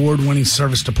the award-winning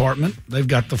service department. They've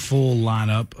got the full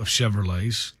lineup of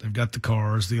Chevrolets. They've got the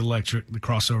cars, the electric, the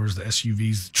crossovers, the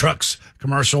SUVs, the trucks,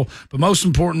 commercial. But most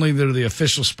importantly, they're the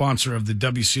official sponsor of the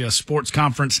WCS Sports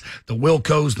Conference, the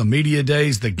Wilcos, the media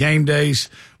days, the game days.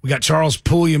 We got Charles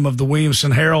Pulliam of the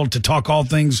Williamson Herald to talk all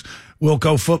things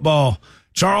Wilco football.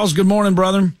 Charles, good morning,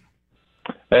 brother.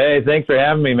 Hey, thanks for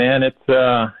having me, man. It's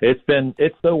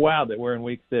so wild that we're in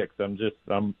week 6.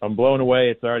 I'm blown away.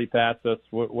 It's already past us.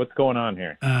 What's going on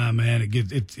here? Man,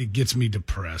 it gets me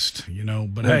depressed, you know.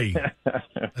 But hey,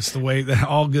 that's the way that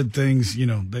all good things, you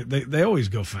know, they always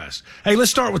go fast. Hey,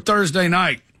 let's start with Thursday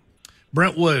night.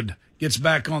 Brentwood gets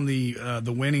back on the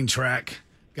winning track.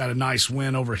 Got a nice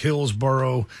win over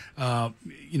Hillsboro.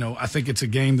 You know, I think it's a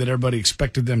game that everybody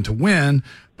expected them to win,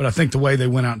 but I think the way they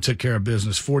went out and took care of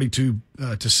business,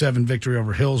 42-7 victory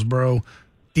over Hillsboro.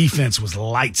 Defense was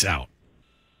lights out.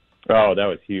 Oh, that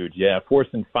was huge. Yeah,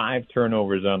 forcing 5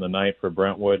 turnovers on the night for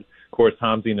Brentwood. Of course,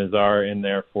 Hamzi Nazar in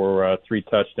there for 3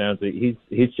 touchdowns. He's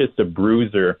just a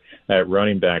bruiser at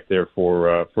running back there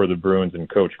for the Bruins and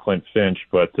Coach Clint Finch.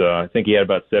 But I think he had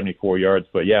about 74 yards.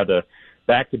 But yeah, the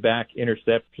back-to-back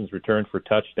interceptions returned for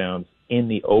touchdowns, in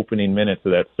the opening minutes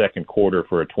of that second quarter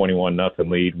for a 21-0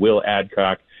 lead. Will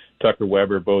Adcock, Tucker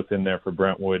Weber, both in there for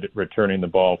Brentwood, returning the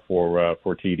ball for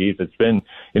TDs. It's been,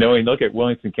 when you look at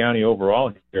Williamson County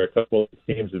overall here, a couple of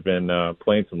teams have been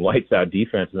playing some lights-out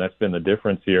defense, and that's been the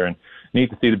difference here. And neat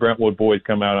to see the Brentwood boys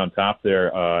come out on top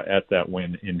there at that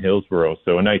win in Hillsboro.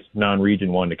 So a nice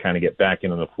non-region one to kind of get back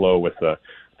into the flow with a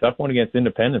tough one against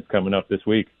Independence coming up this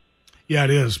week. Yeah,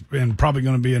 it is, and probably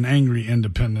going to be an angry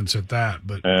Independence at that.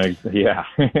 But yeah.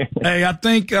 Hey, I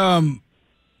think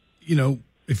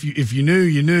if you knew,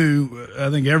 you knew. I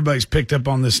think everybody's picked up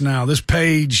on this now. This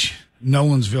Page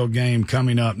Nolensville game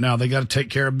coming up. Now they got to take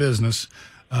care of business,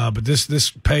 but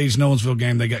this Page Nolensville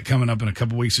game they got coming up in a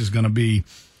couple weeks is going to be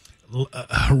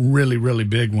a really, really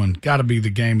big one. Got to be the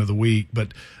game of the week.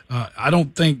 But I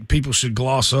don't think people should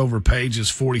gloss over Page's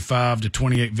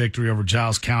 45-28 victory over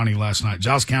Giles County last night.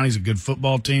 Giles County's a good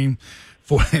football team,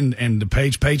 and the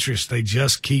Page Patriots, they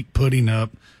just keep putting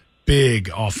up big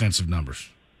offensive numbers.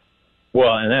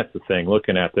 Well, and that's the thing,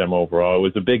 looking at them overall. It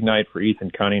was a big night for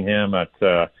Ethan Cunningham.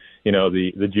 The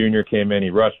junior came in, he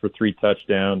rushed for 3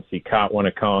 touchdowns. He caught one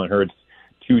of Colin Hurd's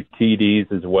 2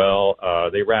 TDs as well.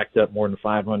 They racked up more than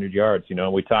 500 yards.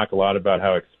 We talk a lot about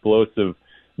how explosive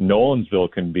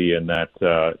Nolensville can be in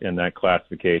that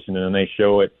classification, and then they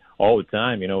show it all the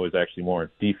time. It was actually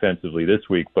more defensively this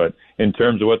week. But in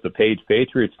terms of what the Page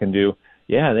Patriots can do,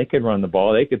 yeah, they could run the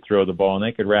ball, they could throw the ball, and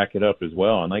they could rack it up as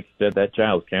well. And like you said, that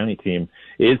Giles County team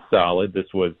is solid.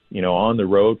 This was, on the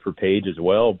road for Page as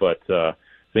well, but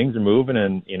things are moving,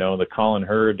 and, the Colin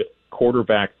Hurd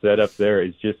quarterback setup there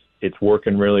is just, it's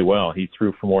working really well. He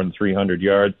threw for more than 300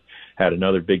 yards, had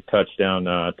another big touchdown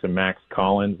to Max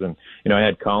Collins. And, I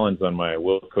had Collins on my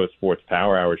Wilco Sports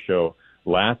Power Hour show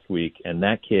last week, and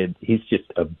that kid, he's just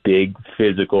a big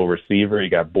physical receiver. You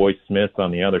got Boy Smith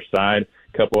on the other side,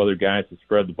 a couple other guys to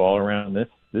spread the ball around.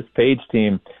 This Page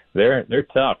team, they're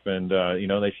tough, and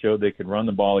they showed they could run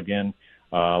the ball again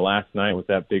last night with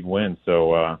that big win.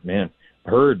 So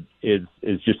Hurd is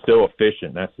just so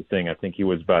efficient. That's the thing. I think he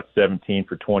was about 17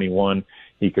 for 21.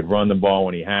 He could run the ball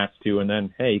when he has to, and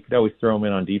then you could always throw him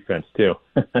in on defense too.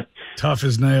 Tough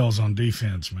as nails on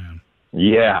defense, man.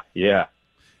 Yeah.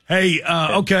 Hey,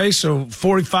 okay, so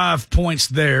 45 points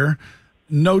there.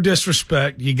 No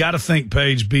disrespect. You got to think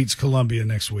Page beats Columbia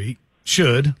next week.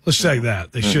 Should. Let's say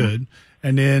that. They should.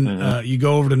 And then you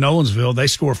go over to Nolensville. They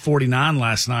scored 49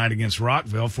 last night against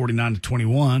Rockville,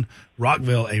 49-21.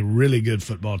 Rockville, a really good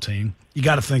football team. You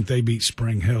got to think they beat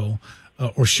Spring Hill,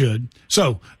 or should.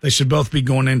 So they should both be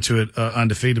going into it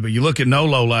undefeated. But you look at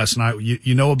Nolo last night.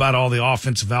 You know about all the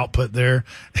offensive output there.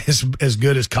 As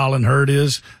good as Colin Hurd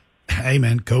is, hey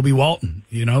man, Kobe Walton.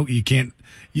 You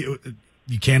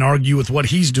can't argue with what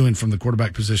he's doing from the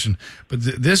quarterback position. But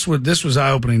this was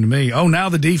eye-opening to me. Oh, now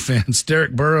the defense.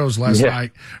 Derek Burrows last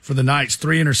night for the Knights,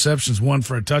 3 interceptions, 1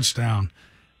 for a touchdown.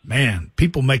 Man,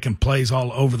 people making plays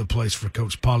all over the place for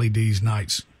Coach Pauly D's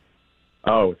Knights.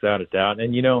 Oh, without a doubt.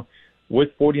 And, with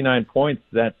 49 points,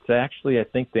 that's actually, I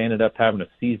think they ended up having a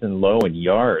season low in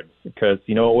yards because,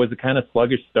 it was a kind of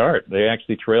sluggish start. They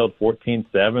actually trailed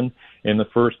 14-7 in the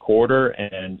first quarter,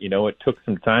 and, it took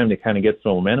some time to kind of get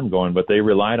some momentum going, but they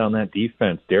relied on that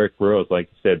defense. Derek Burrows, like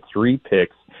you said, 3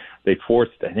 picks. They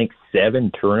forced, I think,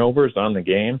 7 turnovers on the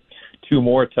game. 2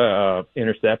 more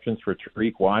interceptions for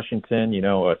Tariq Washington,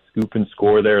 a scoop and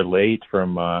score there late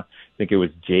from, I think it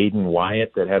was Jaden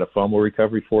Wyatt that had a fumble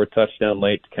recovery for a touchdown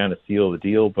late to kind of seal the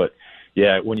deal. But,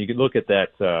 yeah, when you look at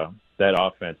that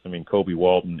offense, I mean, Kobe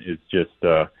Walton is just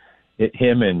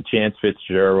him and Chance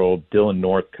Fitzgerald, Dylan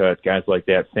Northcutt, guys like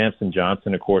that. Samson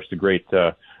Johnson, of course, a great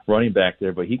running back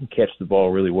there, but he can catch the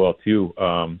ball really well too.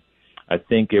 I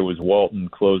think it was Walton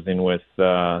closing with,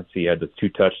 he had the 2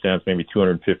 touchdowns, maybe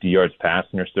 250 yards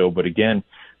passing or so. But again,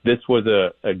 this was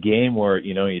a game where,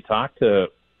 you talk to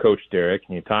Coach Derek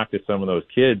and you talk to some of those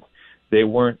kids, they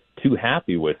weren't too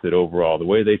happy with it overall. The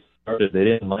way they started, they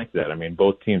didn't like that. I mean,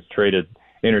 both teams traded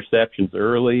interceptions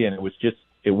early, and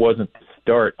it wasn't the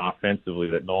start offensively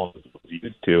that Nolan was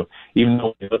used to, even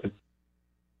though you look at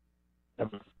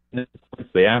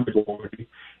the average,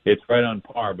 it's right on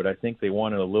par, but I think they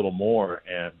wanted a little more,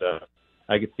 and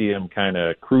I could see them kind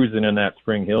of cruising in that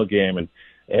Spring Hill game, and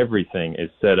everything is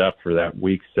set up for that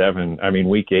Week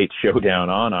 8 showdown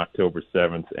on October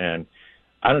 7th, and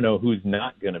I don't know who's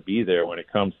not going to be there when it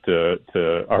comes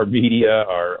to our media,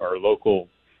 our local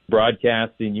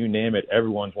broadcasting, you name it.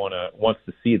 Everyone wants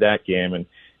to see that game, and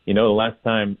the last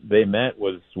time they met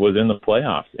was in the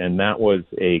playoffs, and that was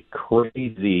a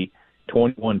crazy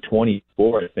 21-24,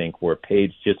 I think, where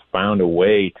Page just found a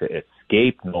way to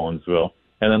escape Nolensville.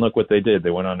 And then look what they did.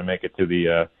 They went on to make it to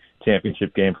the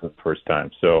championship game for the first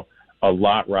time. So a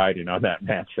lot riding on that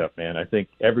matchup, man. I think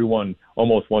everyone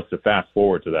almost wants to fast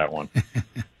forward to that one.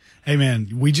 Hey, man,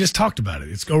 we just talked about it.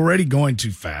 It's already going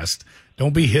too fast.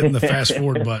 Don't be hitting the fast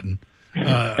forward button.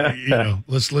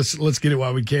 Let's get it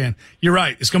while we can. You're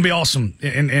right. It's going to be awesome,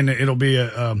 and it'll be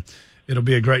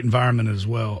a great environment as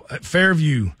well. At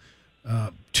Fairview,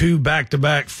 2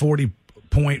 back-to-back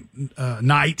 40-point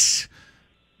nights.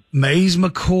 Mays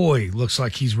McCoy looks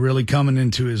like he's really coming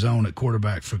into his own at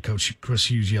quarterback for Coach Chris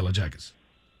Hughes' Yellow Jackets.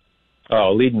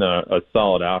 Oh, leading a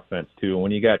solid offense, too.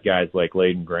 When you got guys like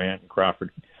Layden Grant and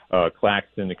Crawford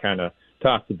Claxton to kind of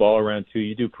toss the ball around, too,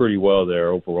 you do pretty well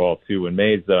there overall, too. And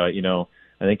Mays, I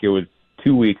think it was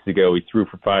 2 weeks ago, he threw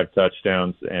for 5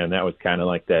 touchdowns, and that was kind of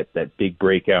like that big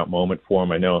breakout moment for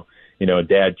him. I know,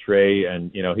 Dad Trey,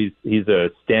 and, he's a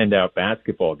standout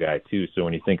basketball guy, too. So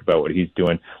when you think about what he's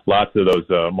doing, lots of those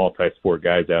multi-sport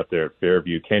guys out there at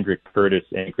Fairview. Kendrick Curtis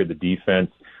anchored the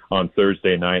defense on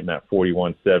Thursday night in that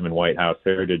 41-7 White House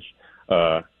Heritage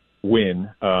win.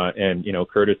 And,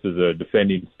 Curtis is a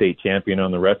defending state champion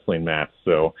on the wrestling mat.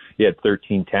 So he had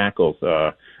 13 tackles.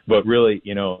 But really,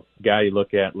 guy you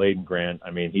look at, Layden Grant,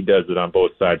 I mean, he does it on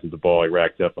both sides of the ball. He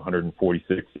racked up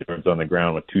 146 yards on the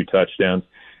ground with 2 touchdowns.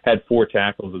 Had 4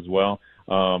 tackles as well.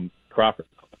 Crawford,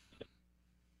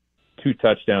 2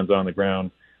 touchdowns on the ground,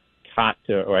 caught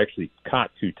 2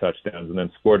 touchdowns, and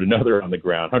then scored another on the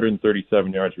ground.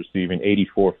 137 yards receiving,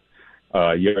 84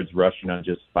 yards rushing on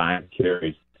just 5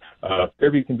 carries.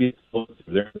 Fairview can be explosive.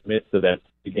 They're in the midst of that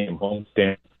game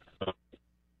homestand.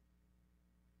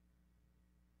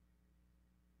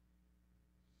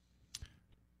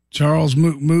 Charles,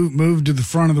 move to the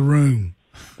front of the room.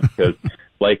 Because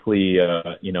likely,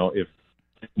 if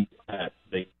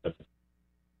they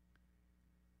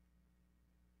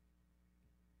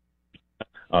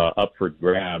up for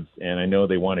grabs, and I know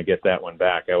they want to get that one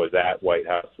back. I was at White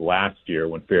House last year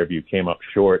when Fairview came up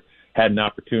short, had an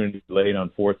opportunity late on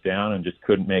 4th down, and just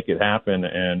couldn't make it happen.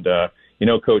 And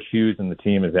Coach Hughes and the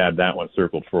team has had that one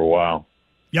circled for a while.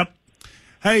 Yep.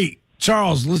 Hey,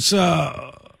 Charles,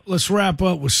 let's wrap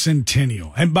up with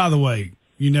Centennial. And by the way,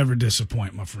 you never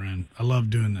disappoint, my friend. I love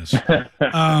doing this.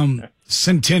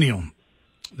 Centennial,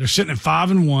 they're sitting at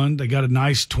 5-1. They got a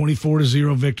nice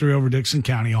 24-0 victory over Dixon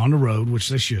County on the road, which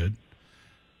they should.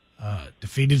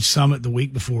 Defeated Summit the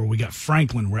week before. We got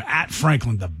Franklin. We're at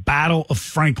Franklin, the Battle of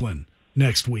Franklin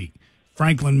next week.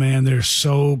 Franklin, man, they're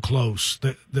so close.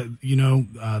 They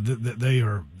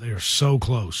are so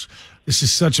close. This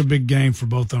is such a big game for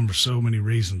both of them for so many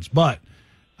reasons. But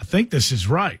I think this is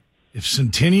right. If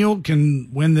Centennial can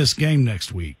win this game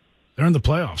next week, they're in the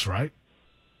playoffs, right?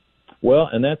 Well,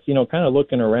 and that's, kind of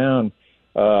looking around,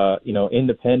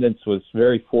 Independence was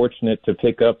very fortunate to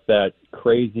pick up that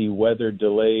crazy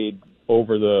weather-delayed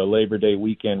over the Labor Day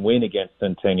weekend win against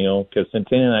Centennial, because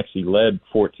Centennial actually led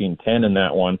 14-10 in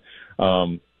that one.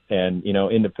 And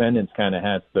Independence kind of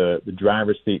has the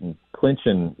driver's seat and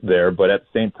clinching there, but at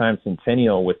the same time,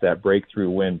 Centennial with that breakthrough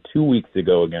win 2 weeks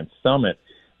ago against Summit,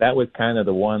 that was kind of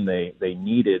the one they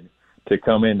needed to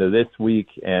come into this week.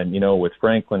 And, with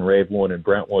Franklin, Ravenwood, and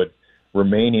Brentwood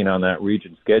remaining on that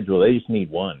region schedule, they just need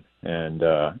one. And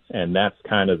that's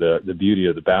kind of the beauty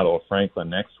of the Battle of Franklin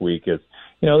next week is,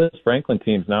 this Franklin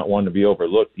team's not one to be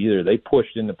overlooked either. They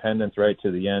pushed Independence right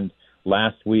to the end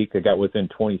last week. They got within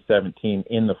 2017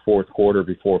 in the 4th quarter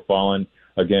before falling.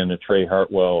 Again, a Trey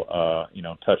Hartwell,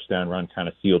 touchdown run kind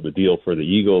of sealed the deal for the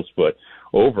Eagles. But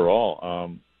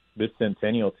overall, this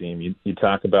Centennial team, you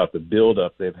talk about the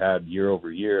build-up they've had year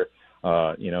over year,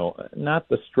 not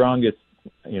the strongest,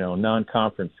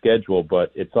 non-conference schedule,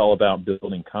 but it's all about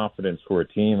building confidence for a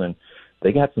team. And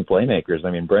they got some playmakers.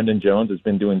 I mean, Brendan Jones has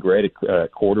been doing great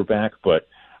at quarterback, but,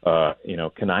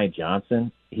 Kenai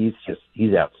Johnson, he's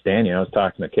outstanding. I was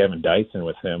talking to Kevin Dyson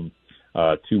with him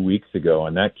 2 weeks ago,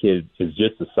 and that kid is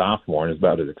just a sophomore and is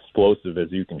about as explosive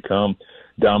as you can come.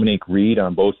 Dominique Reed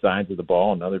on both sides of the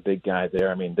ball, another big guy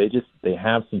there. I mean, they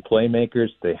have some playmakers,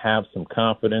 they have some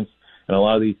confidence, and a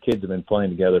lot of these kids have been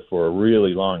playing together for a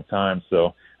really long time.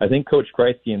 So I think Coach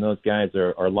Kreisky and those guys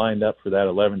are lined up for that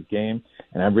 11th game,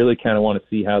 and I really kind of want to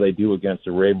see how they do against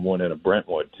a Ravenwood and a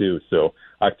Brentwood too. So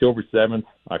October 7th,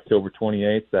 October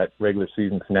 28th, that regular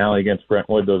season finale against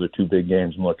Brentwood, those are 2 big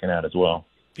games I'm looking at as well.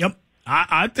 Yep.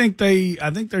 I think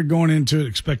they're going into it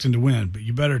expecting to win, but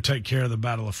you better take care of the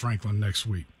Battle of Franklin next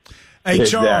week. Hey,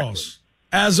 exactly. Charles,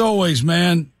 as always,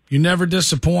 man, you never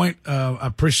disappoint. I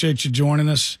appreciate you joining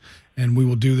us, and we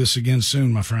will do this again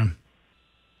soon, my friend.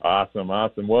 Awesome.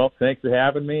 Well, thanks for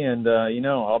having me, and,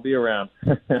 I'll be around.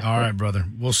 All right, brother.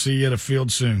 We'll see you at a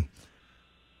field soon.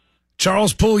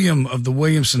 Charles Pulliam of the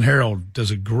Williamson Herald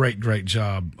does a great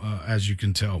job, as you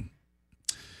can tell.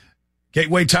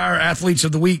 Gateway Tire Athletes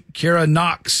of the Week, Kara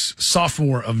Knox,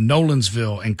 sophomore of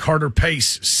Nolensville, and Carter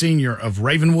Pace, senior of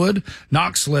Ravenwood.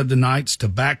 Knox led the Knights to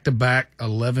back-to-back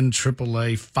 11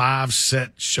 AAA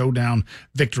 5-set showdown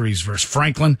victories versus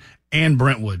Franklin and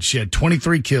Brentwood. She had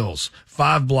 23 kills,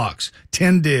 5 blocks,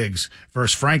 10 digs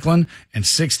versus Franklin, and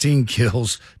 16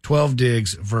 kills, 12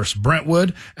 digs versus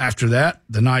Brentwood. After that,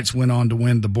 the Knights went on to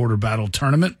win the Border Battle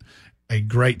Tournament. A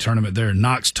great tournament there.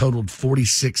 Knox totaled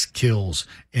 46 kills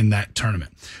in that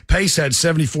tournament. Pace had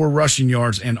 74 rushing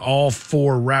yards and all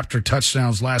 4 Raptor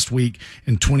touchdowns last week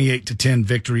in 28-10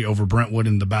 victory over Brentwood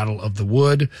in the Battle of the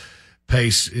Wood.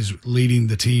 Pace is leading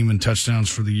the team in touchdowns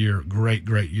for the year.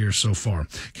 Great year so far.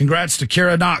 Congrats to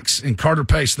Kara Knox and Carter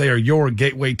Pace. They are your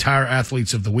Gateway Tire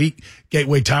Athletes of the Week.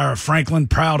 Gateway Tire of Franklin,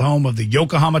 proud home of the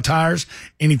Yokohama tires.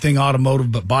 Anything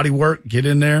automotive but body work. Get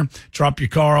in there, drop your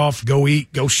car off, go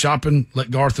eat, go shopping.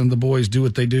 Let Garth and the boys do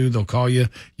what they do. They'll call you.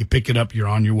 You pick it up. You're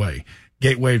on your way.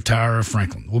 Gateway Tire of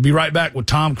Franklin. We'll be right back with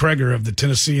Tom Kreger of the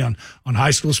Tennessee on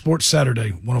High School Sports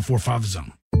Saturday, 104.5 The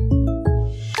Zone.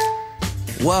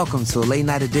 Welcome to a late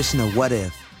night edition of What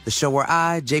If, the show where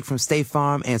I, Jake from State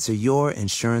Farm, answer your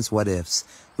insurance what ifs.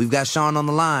 We've got Sean on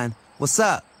the line. What's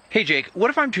up? Hey, Jake, what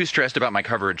if I'm too stressed about my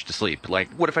coverage to sleep? Like,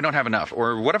 what if I don't have enough?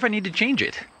 Or what if I need to change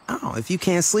it? Oh, if you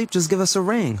can't sleep, just give us a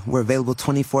ring. We're available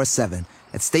 24/7.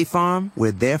 At State Farm,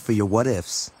 we're there for your what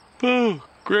ifs. Oh,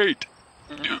 great.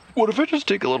 What if I just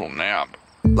take a little nap?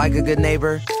 Like a good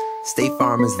neighbor, State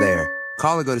Farm is there.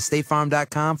 Call or go to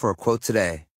statefarm.com for a quote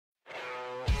today.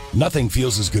 Nothing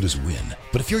feels as good as a win.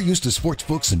 But if you're used to sports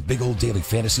books and big old daily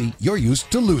fantasy, you're used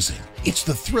to losing. It's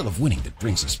the thrill of winning that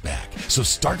brings us back. So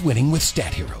start winning with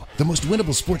Stat Hero, the most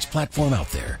winnable sports platform out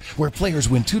there, where players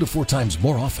win 2 to 4 times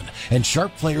more often, and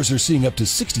sharp players are seeing up to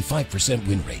 65%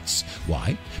 win rates.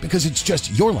 Why? Because it's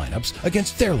just your lineups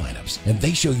against their lineups, and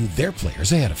they show you their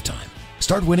players ahead of time.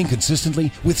 Start winning consistently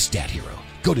with Stat Hero.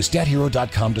 Go to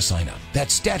StatHero.com to sign up.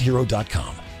 That's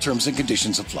StatHero.com. Terms and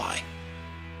conditions apply.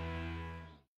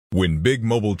 When Big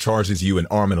Mobile charges you an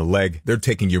arm and a leg, they're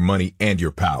taking your money and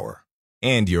your power.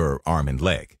 And your arm and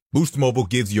leg. Boost Mobile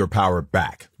gives your power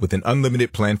back with an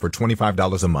unlimited plan for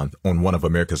 $25 a month on one of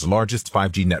America's largest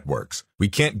 5G networks. We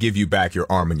can't give you back your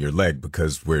arm and your leg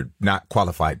because we're not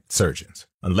qualified surgeons.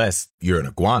 Unless you're an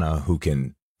iguana who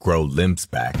can grow limbs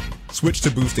back. Switch to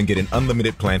Boost and get an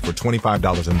unlimited plan for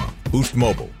 $25 a month. Boost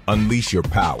Mobile. Unleash your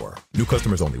power. New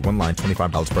customers only. One line,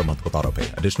 $25 per month with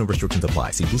autopay. Additional restrictions apply.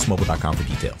 See boostmobile.com for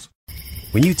details.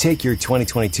 When you take your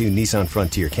 2022 Nissan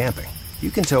Frontier camping,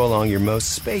 you can tow along your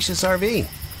most spacious RV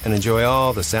and enjoy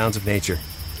all the sounds of nature.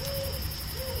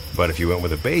 But if you went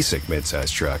with a basic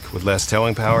midsize truck with less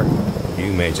towing power,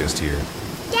 you may just hear,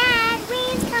 Dad,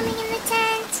 rain's coming in the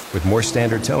tent. With more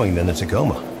standard towing than the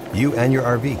Tacoma, you and your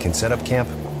RV can set up camp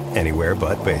anywhere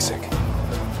but basic.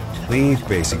 Leave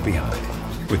basic behind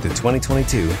with the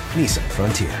 2022 Nissan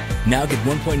Frontier. Now get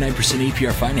 1.9%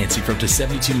 APR financing for up to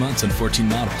 72 months on 14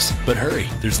 models. But hurry,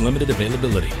 there's limited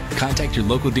availability. Contact your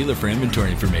local dealer for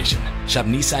inventory information. Shop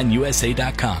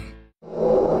NissanUSA.com.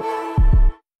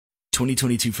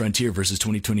 2022 Frontier versus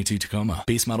 2022 Tacoma.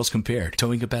 Base models compared.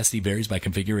 Towing capacity varies by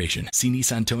configuration. See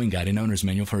Nissan Towing Guide and Owner's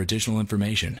Manual for additional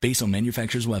information. Based on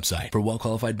manufacturer's website. For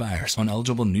well-qualified buyers. On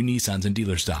eligible new Nissans and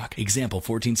dealer stock. Example,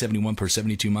 $1,471 per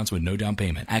 72 months with no down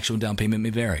payment. Actual down payment may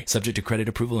vary. Subject to credit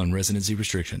approval and residency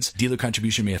restrictions. Dealer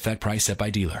contribution may affect price set by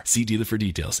dealer. See dealer for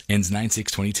details. Ends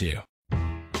 9/6/22.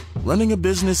 Running a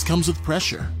business comes with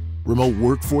pressure. Remote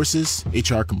workforces,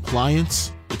 HR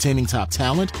compliance, retaining top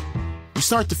talent. You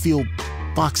start to feel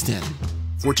boxed in.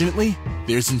 Fortunately,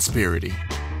 there's Insperity.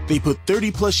 They put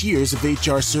 30-plus years of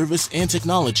HR service and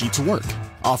technology to work,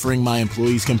 offering my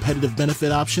employees competitive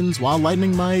benefit options while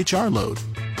lightening my HR load.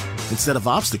 Instead of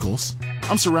obstacles,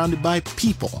 I'm surrounded by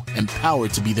people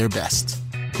empowered to be their best.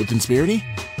 With Insperity,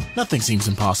 nothing seems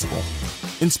impossible.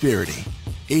 Insperity,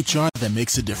 HR that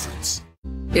makes a difference.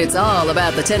 It's all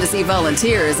about the Tennessee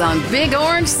Volunteers on Big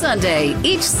Orange Sunday,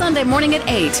 each Sunday morning at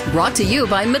 8. Brought to you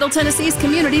by Middle Tennessee's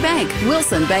Community Bank,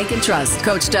 Wilson Bank and Trust.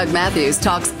 Coach Doug Matthews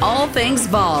talks all things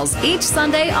Vols each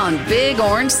Sunday on Big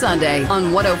Orange Sunday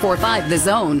on 104.5 The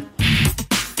Zone.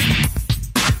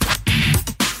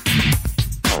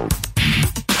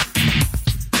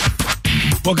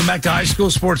 Welcome back to High School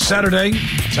Sports Saturday.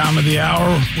 Time of the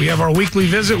hour. We have our weekly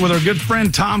visit with our good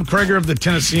friend Tom Kreger of the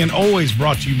Tennessean, always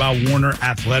brought to you by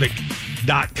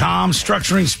WarnerAthletic.com.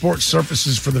 Structuring sports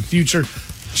surfaces for the future.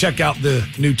 Check out the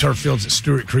new turf fields at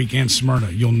Stewart Creek and Smyrna.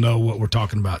 You'll know what we're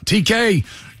talking about. TK,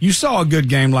 you saw a good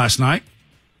game last night.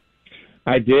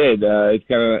 I did. I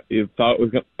thought it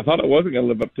wasn't going to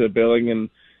live up to the billing, and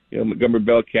Montgomery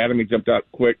Bell Academy jumped out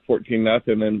quick, 14-0,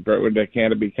 and then Brentwood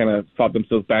Academy kind of fought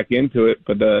themselves back into it.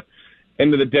 But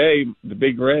end of the day, the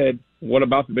Big Red, what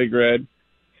about the Big Red?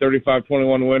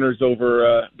 35-21 winners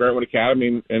over Brentwood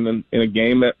Academy in a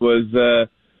game that was a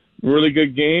really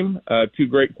good game. Two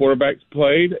great quarterbacks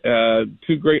played,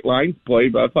 two great lines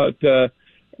played, but I thought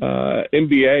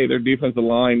NBA, their defensive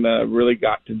line, really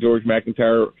got to George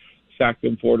McIntyre, sacked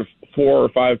him 4 or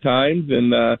 5 times,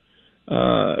 and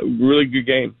really good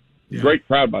game. Yeah. Great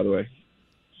crowd, by the way.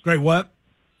 Great what?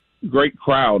 Great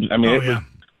crowd. I mean,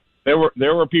 there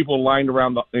were people lined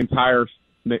around the entire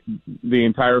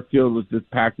field was just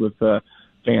packed with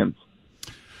fans.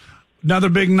 Another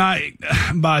big night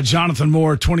by Jonathan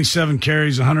Moore, 27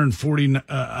 carries,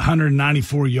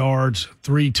 194 yards,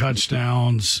 3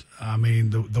 touchdowns. I mean,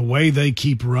 the way they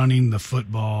keep running the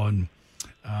football, and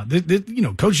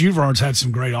Coach Uvarard's had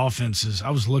some great offenses. I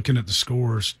was looking at the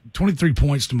scores, 23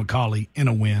 points to McCallie in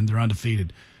a win. They're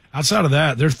undefeated. Outside of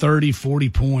that, they're 30, 40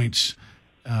 points.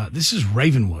 This is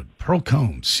Ravenwood, Pearl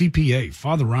Cone, CPA,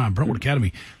 Father Ryan, Brentwood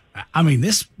Academy. I mean,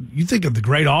 you think of the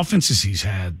great offenses he's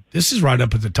had. This is right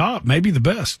up at the top, maybe the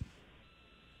best.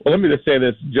 Well, let me just say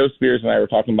this. Joe Spears and I were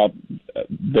talking about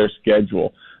their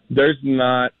schedule. There's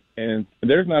not a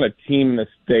team in the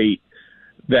state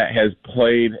that has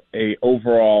played a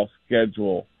overall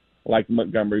schedule like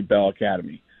Montgomery Bell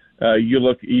Academy. You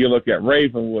look at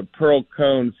Ravenwood, Pearl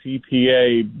Cone,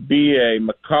 CPA, BA,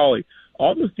 McCallie.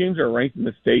 All those teams are ranked in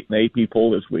the state in the AP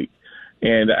poll this week.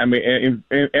 And I mean,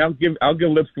 and I'll give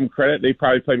Lipscomb credit. They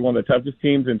probably played one of the toughest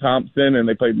teams in Thompson, and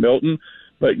they played Milton.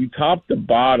 But you top to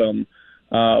bottom,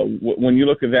 when you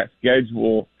look at that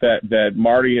schedule that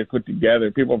Marty has put together,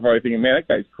 people are probably thinking, man, that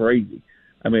guy's crazy.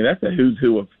 I mean, that's a who's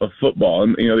who of football.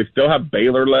 And, they still have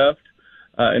Baylor left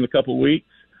in a couple of weeks.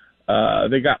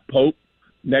 They got Pope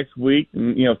next week.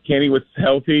 And, if Kenny was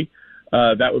healthy,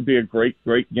 that would be a great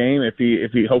game if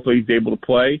he hopefully he's able to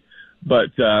play.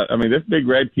 But, this Big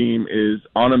Red team is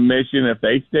on a mission. If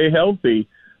they stay healthy,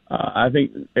 I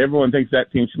think everyone thinks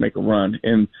that team should make a run.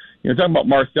 And, talking about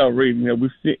Marcel Reed, we've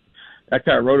seen – I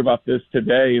kind of wrote about this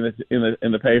today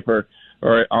in the paper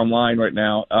or online right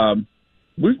now.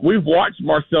 We've watched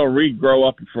Marcel Reed grow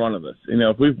up in front of us.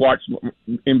 If we've watched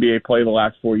NBA play the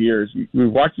last 4 years,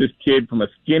 we've watched this kid from a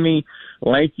skinny,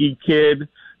 lanky kid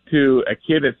to a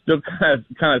kid that's still kind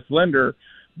of slender.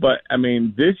 But I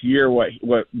mean, this year, what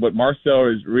Marcel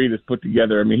Reed has put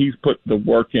together, he's put the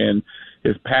work in.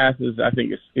 His passes, I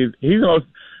think, he's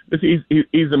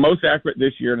the most accurate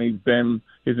this year, and he's been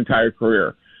his entire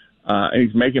career. And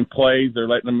he's making plays. They're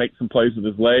letting him make some plays with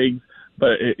his legs,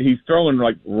 but he's throwing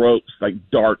like ropes, like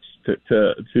darts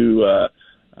to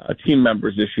team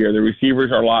members this year. The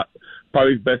receivers are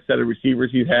probably his best set of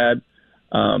receivers he's had.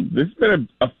 This has been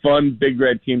a fun Big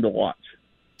Red team to watch.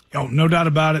 Oh, no doubt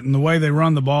about it. And the way they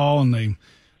run the ball and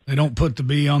they don't put the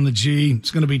B on the G,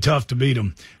 it's going to be tough to beat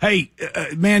them. Hey,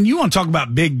 man, you want to talk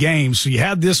about big games. So you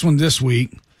had this one this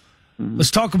week. Mm-hmm.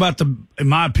 Let's talk about in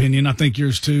my opinion, I think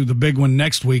yours too, the big one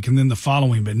next week and then the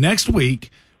following. But next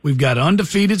week, we've got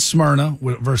undefeated Smyrna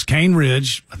versus Cane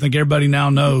Ridge. I think everybody now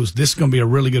knows this is going to be a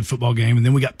really good football game. And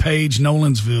then we got Page,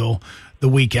 Nolensville the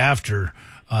week after.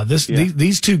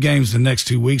 These two games the next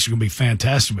 2 weeks are going to be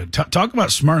fantastic. But talk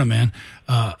about Smyrna, man.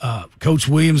 Coach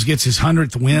Williams gets his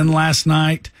 100th win last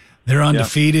night. They're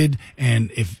undefeated. Yeah.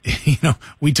 And if,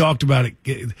 we talked about it,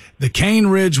 the Cane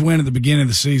Ridge win at the beginning of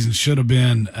the season should have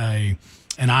been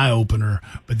an eye-opener.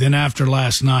 But then after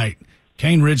last night,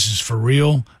 Cane Ridge is for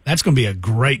real. That's going to be a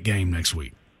great game next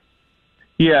week.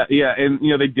 Yeah, and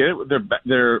they did it with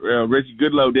their Reggie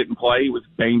Goodlow didn't play; he was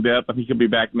banged up. I think he'll be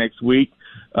back next week.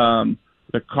 The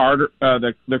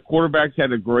quarterbacks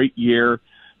had a great year.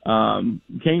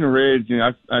 Cane Ridge,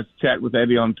 I chat with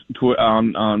Eddie on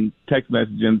text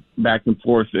messaging back and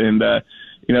forth, and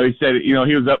he said he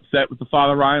was upset with the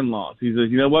Father Ryan loss. He says,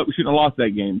 you know what, we shouldn't have lost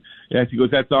that game. And he goes,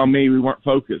 that's on me. We weren't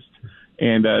focused,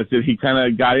 and so he kind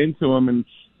of got into him and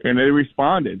they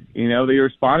responded. They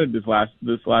responded this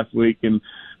last week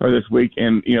or this week,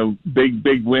 and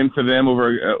big win for them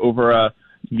over a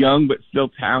young but still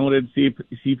talented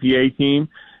CPA team,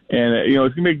 and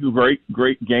it's gonna be a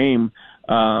great game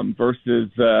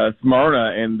versus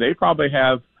Smyrna, and they got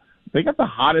the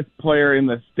hottest player in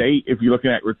the state if you're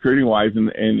looking at recruiting wise,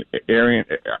 and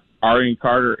Arian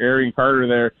Carter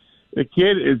there. The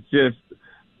kid is just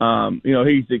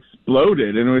he's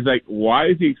exploded, and it was like, why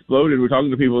is he exploded? We're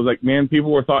talking to people, it was like, man,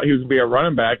 people thought he was going to be a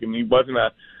running back, and he wasn't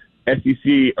a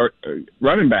SEC or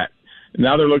running back. And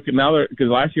now because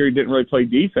last year he didn't really play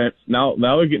defense. Now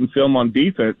they're getting film on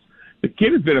defense. The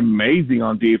kid has been amazing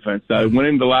on defense. Went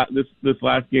into this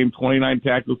last game, 29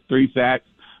 tackles, 3 sacks,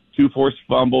 2 forced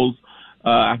fumbles.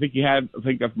 I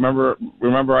remember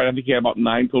right, I think he had about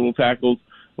 9 total tackles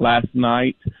last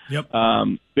night. Yep.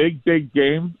 Big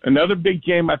game. Another big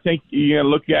game I think you're going to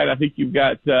look at, I think you've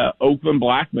got Oakland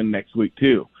Blackman next week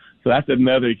too. So that's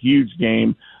another huge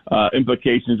game.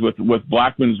 Implications with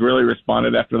Blackman's really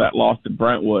responded after that loss to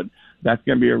Brentwood. That's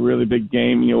going to be a really big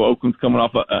game. Oakland's coming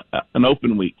off an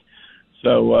open week.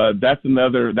 So that's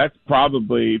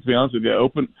probably, to be honest with you,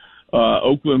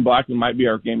 Oakland Blackman might be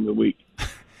our game of the week.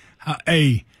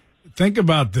 Hey, think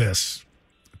about this.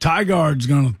 Tigard's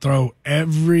going to throw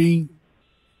everything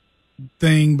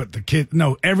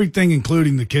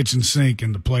including the kitchen sink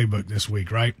in the playbook this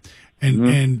week, right?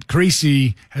 And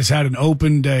Creasy has had an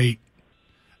open date.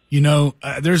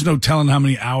 There's no telling how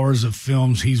many hours of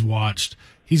films he's watched.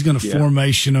 He's going to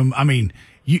formation them. I mean,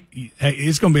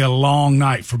 it's going to be a long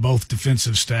night for both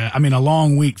defensive staff. I mean, a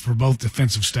long week for both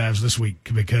defensive staffs this week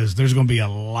because there's going to be a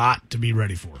lot to be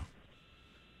ready for.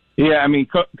 Yeah, I mean,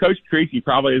 Coach Creasy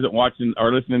probably isn't watching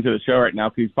or listening to the show right now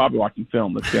because he's probably watching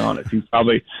film. Let's be honest. He's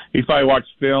probably watched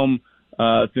film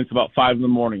since about 5 in the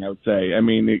morning, I would say. I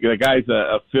mean, the guy's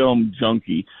a film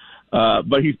junkie,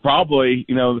 but he's probably,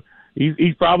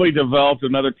 he's probably developed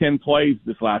another 10 plays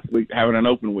this last week, having an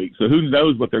open week. So who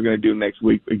knows what they're going to do next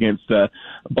week against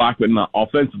Blackman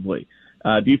offensively.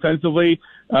 Defensively,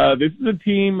 this is a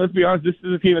team. Let's be honest. This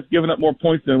is a team that's given up more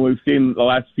points than we've seen the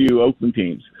last few Oakland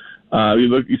teams.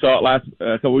 You saw it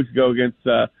a couple weeks ago against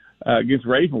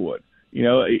Ravenwood.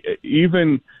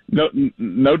 Even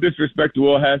no disrespect to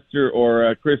Will Hester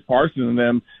or Chris Parson and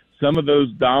them, some of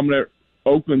those dominant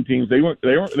Oakland teams they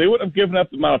wouldn't have given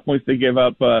up the amount of points they gave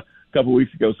up a couple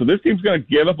weeks ago. So this team's going to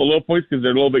give up a little points because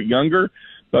they're a little bit younger.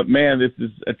 But man, this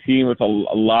is a team with a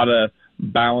lot of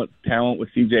balanced talent with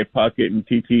C.J. Puckett and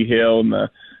T.T. Hill and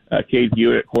Cade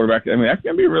Hewitt at quarterback. I mean, that's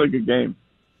going to be a really good game.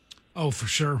 Oh, for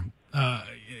sure.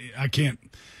 I can't.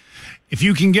 If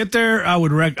you can get there, I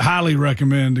would highly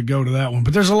recommend to go to that one.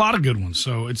 But there's a lot of good ones,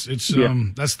 so it's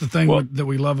that's the thing that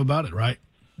we love about it, right?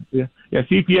 Yeah.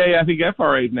 CPA, I think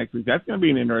FRA is next week. That's going to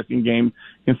be an interesting game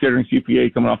considering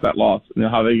CPA coming off that loss.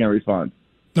 How they're going to respond.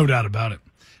 No doubt about it.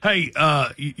 Hey,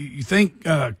 you think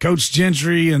Coach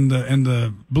Gentry and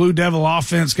the Blue Devil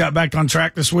offense got back on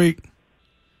track this week?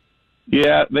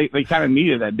 Yeah, they kind of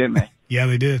needed that, didn't they? Yeah,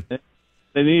 they did.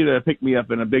 They needed to pick me up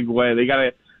in a big way. They got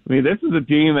to. I mean, this is a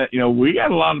team that we got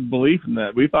a lot of belief in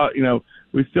that. We thought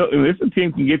this is a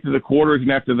team can get to the quarters,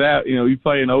 and after that, you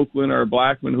play in Oakland or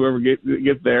Blackman, whoever get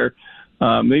there,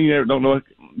 then you don't know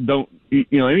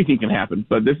anything can happen.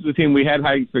 But this is a team we had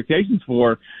high expectations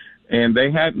for, and they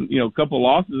had a couple of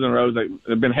losses in a row that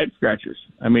have been head scratchers.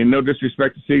 I mean, no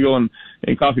disrespect to Siegel and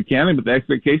Coffee County, but the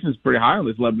expectation is pretty high on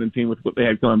this Lebanon team with what they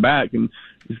had coming back, and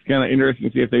it's kind of interesting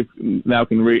to see if they now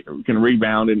can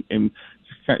rebound and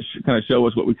kind of show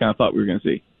us what we kind of thought we were going to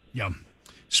see. Yeah.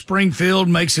 Springfield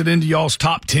makes it into y'all's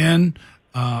top 10,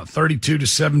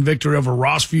 32-7 victory over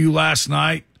Rossview last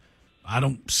night. I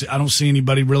don't see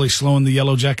anybody really slowing the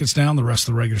Yellow Jackets down the rest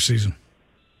of the regular season.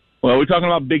 Well, we're talking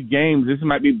about big games. This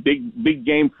might be big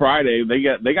game Friday. They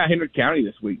got Henry County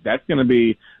this week. That's going to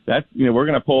be we're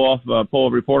going to pull a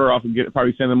reporter off and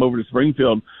probably send them over to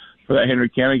Springfield for that Henry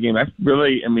County game. That's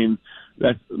really,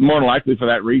 that's more than likely for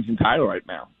that region title right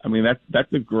now. I mean,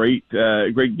 that's a great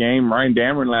game. Ryan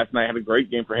Dameron last night had a great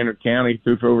game for Henry County.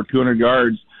 Threw for over 200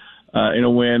 yards in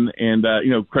a win. And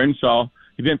Crenshaw,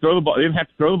 he didn't have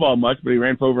to throw the ball much, but he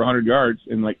ran for over 100 yards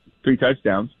and like 3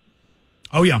 touchdowns.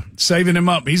 Oh yeah, saving him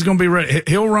up. He's going to be ready.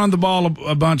 He'll run the ball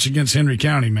a bunch against Henry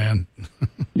County, man.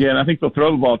 Yeah, and I think they'll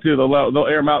throw the ball too. They'll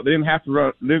air him out. They didn't have to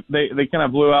run. They kind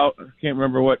of blew out. I can't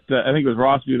remember what. I think it was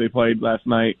Rossview they played last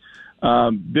night.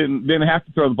 Didn't have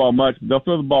to throw the ball much, but they'll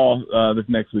throw the ball this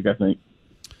next week, I think.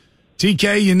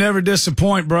 TK, you never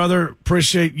disappoint, brother.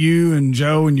 Appreciate you and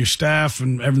Joe and your staff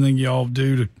and everything y'all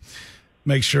do to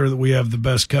make sure that we have the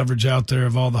best coverage out there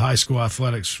of all the high school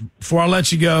athletics. Before I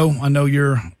let you go, I know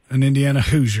you're an Indiana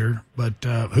Hoosier, but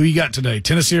who you got today,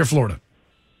 Tennessee or Florida?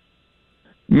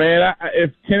 Man,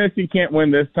 if Tennessee can't win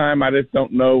this time, I just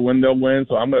don't know when they'll win,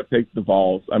 so I'm going to take the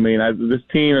Vols. I mean, this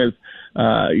team is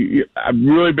I've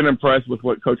really been impressed with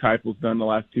what Coach Heupel's done the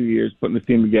last 2 years, putting this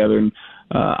team together. And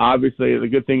obviously, the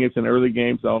good thing it's an early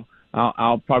game, so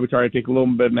I'll probably try to take a little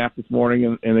bit of nap this morning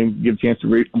and then get a chance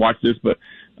to watch this. But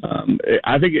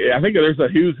I think there's a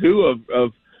who's who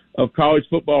of college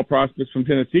football prospects from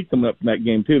Tennessee coming up in that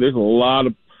game too. There's a lot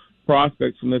of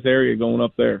prospects from this area going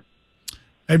up there.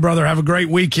 Hey, brother, have a great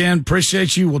weekend.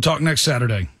 Appreciate you. We'll talk next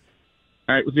Saturday.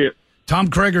 All right, we'll see you. Tom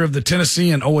Kreger of the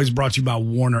Tennessean, always brought to you by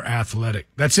Warner Athletic.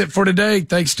 That's it for today.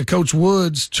 Thanks to Coach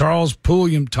Woods, Charles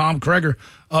Pulliam, Tom Kreger.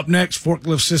 Up next,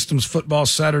 Forklift Systems Football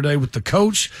Saturday with the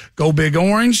coach. Go Big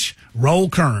Orange. Roll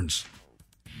Kearns.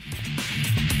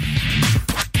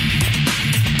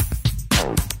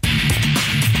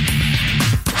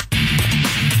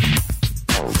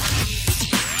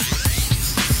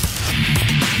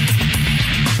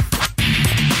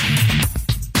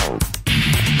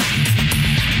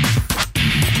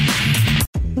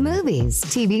 Movies,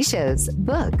 TV shows,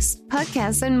 books,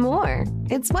 podcasts, and more.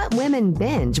 It's What Women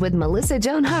Binge with Melissa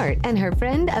Joan Hart and her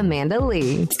friend Amanda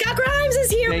Lee. Scott Grimes is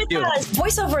here with us.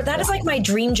 Voiceover, that is like my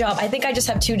dream job. I think I just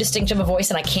have too distinctive a voice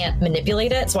and I can't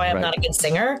manipulate it, so I'm not a good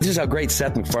singer. This is how great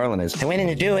Seth MacFarlane is. I went in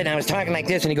to do it and I was talking like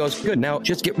this and he goes, good, now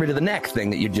just get rid of the neck thing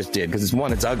that you just did because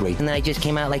it's ugly. And then I just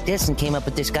came out like this and came up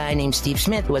with this guy named Steve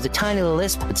Smith who has a tiny little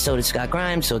lisp, but so does Scott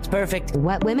Grimes, so it's perfect.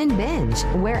 What Women Binge,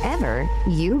 wherever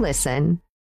you listen.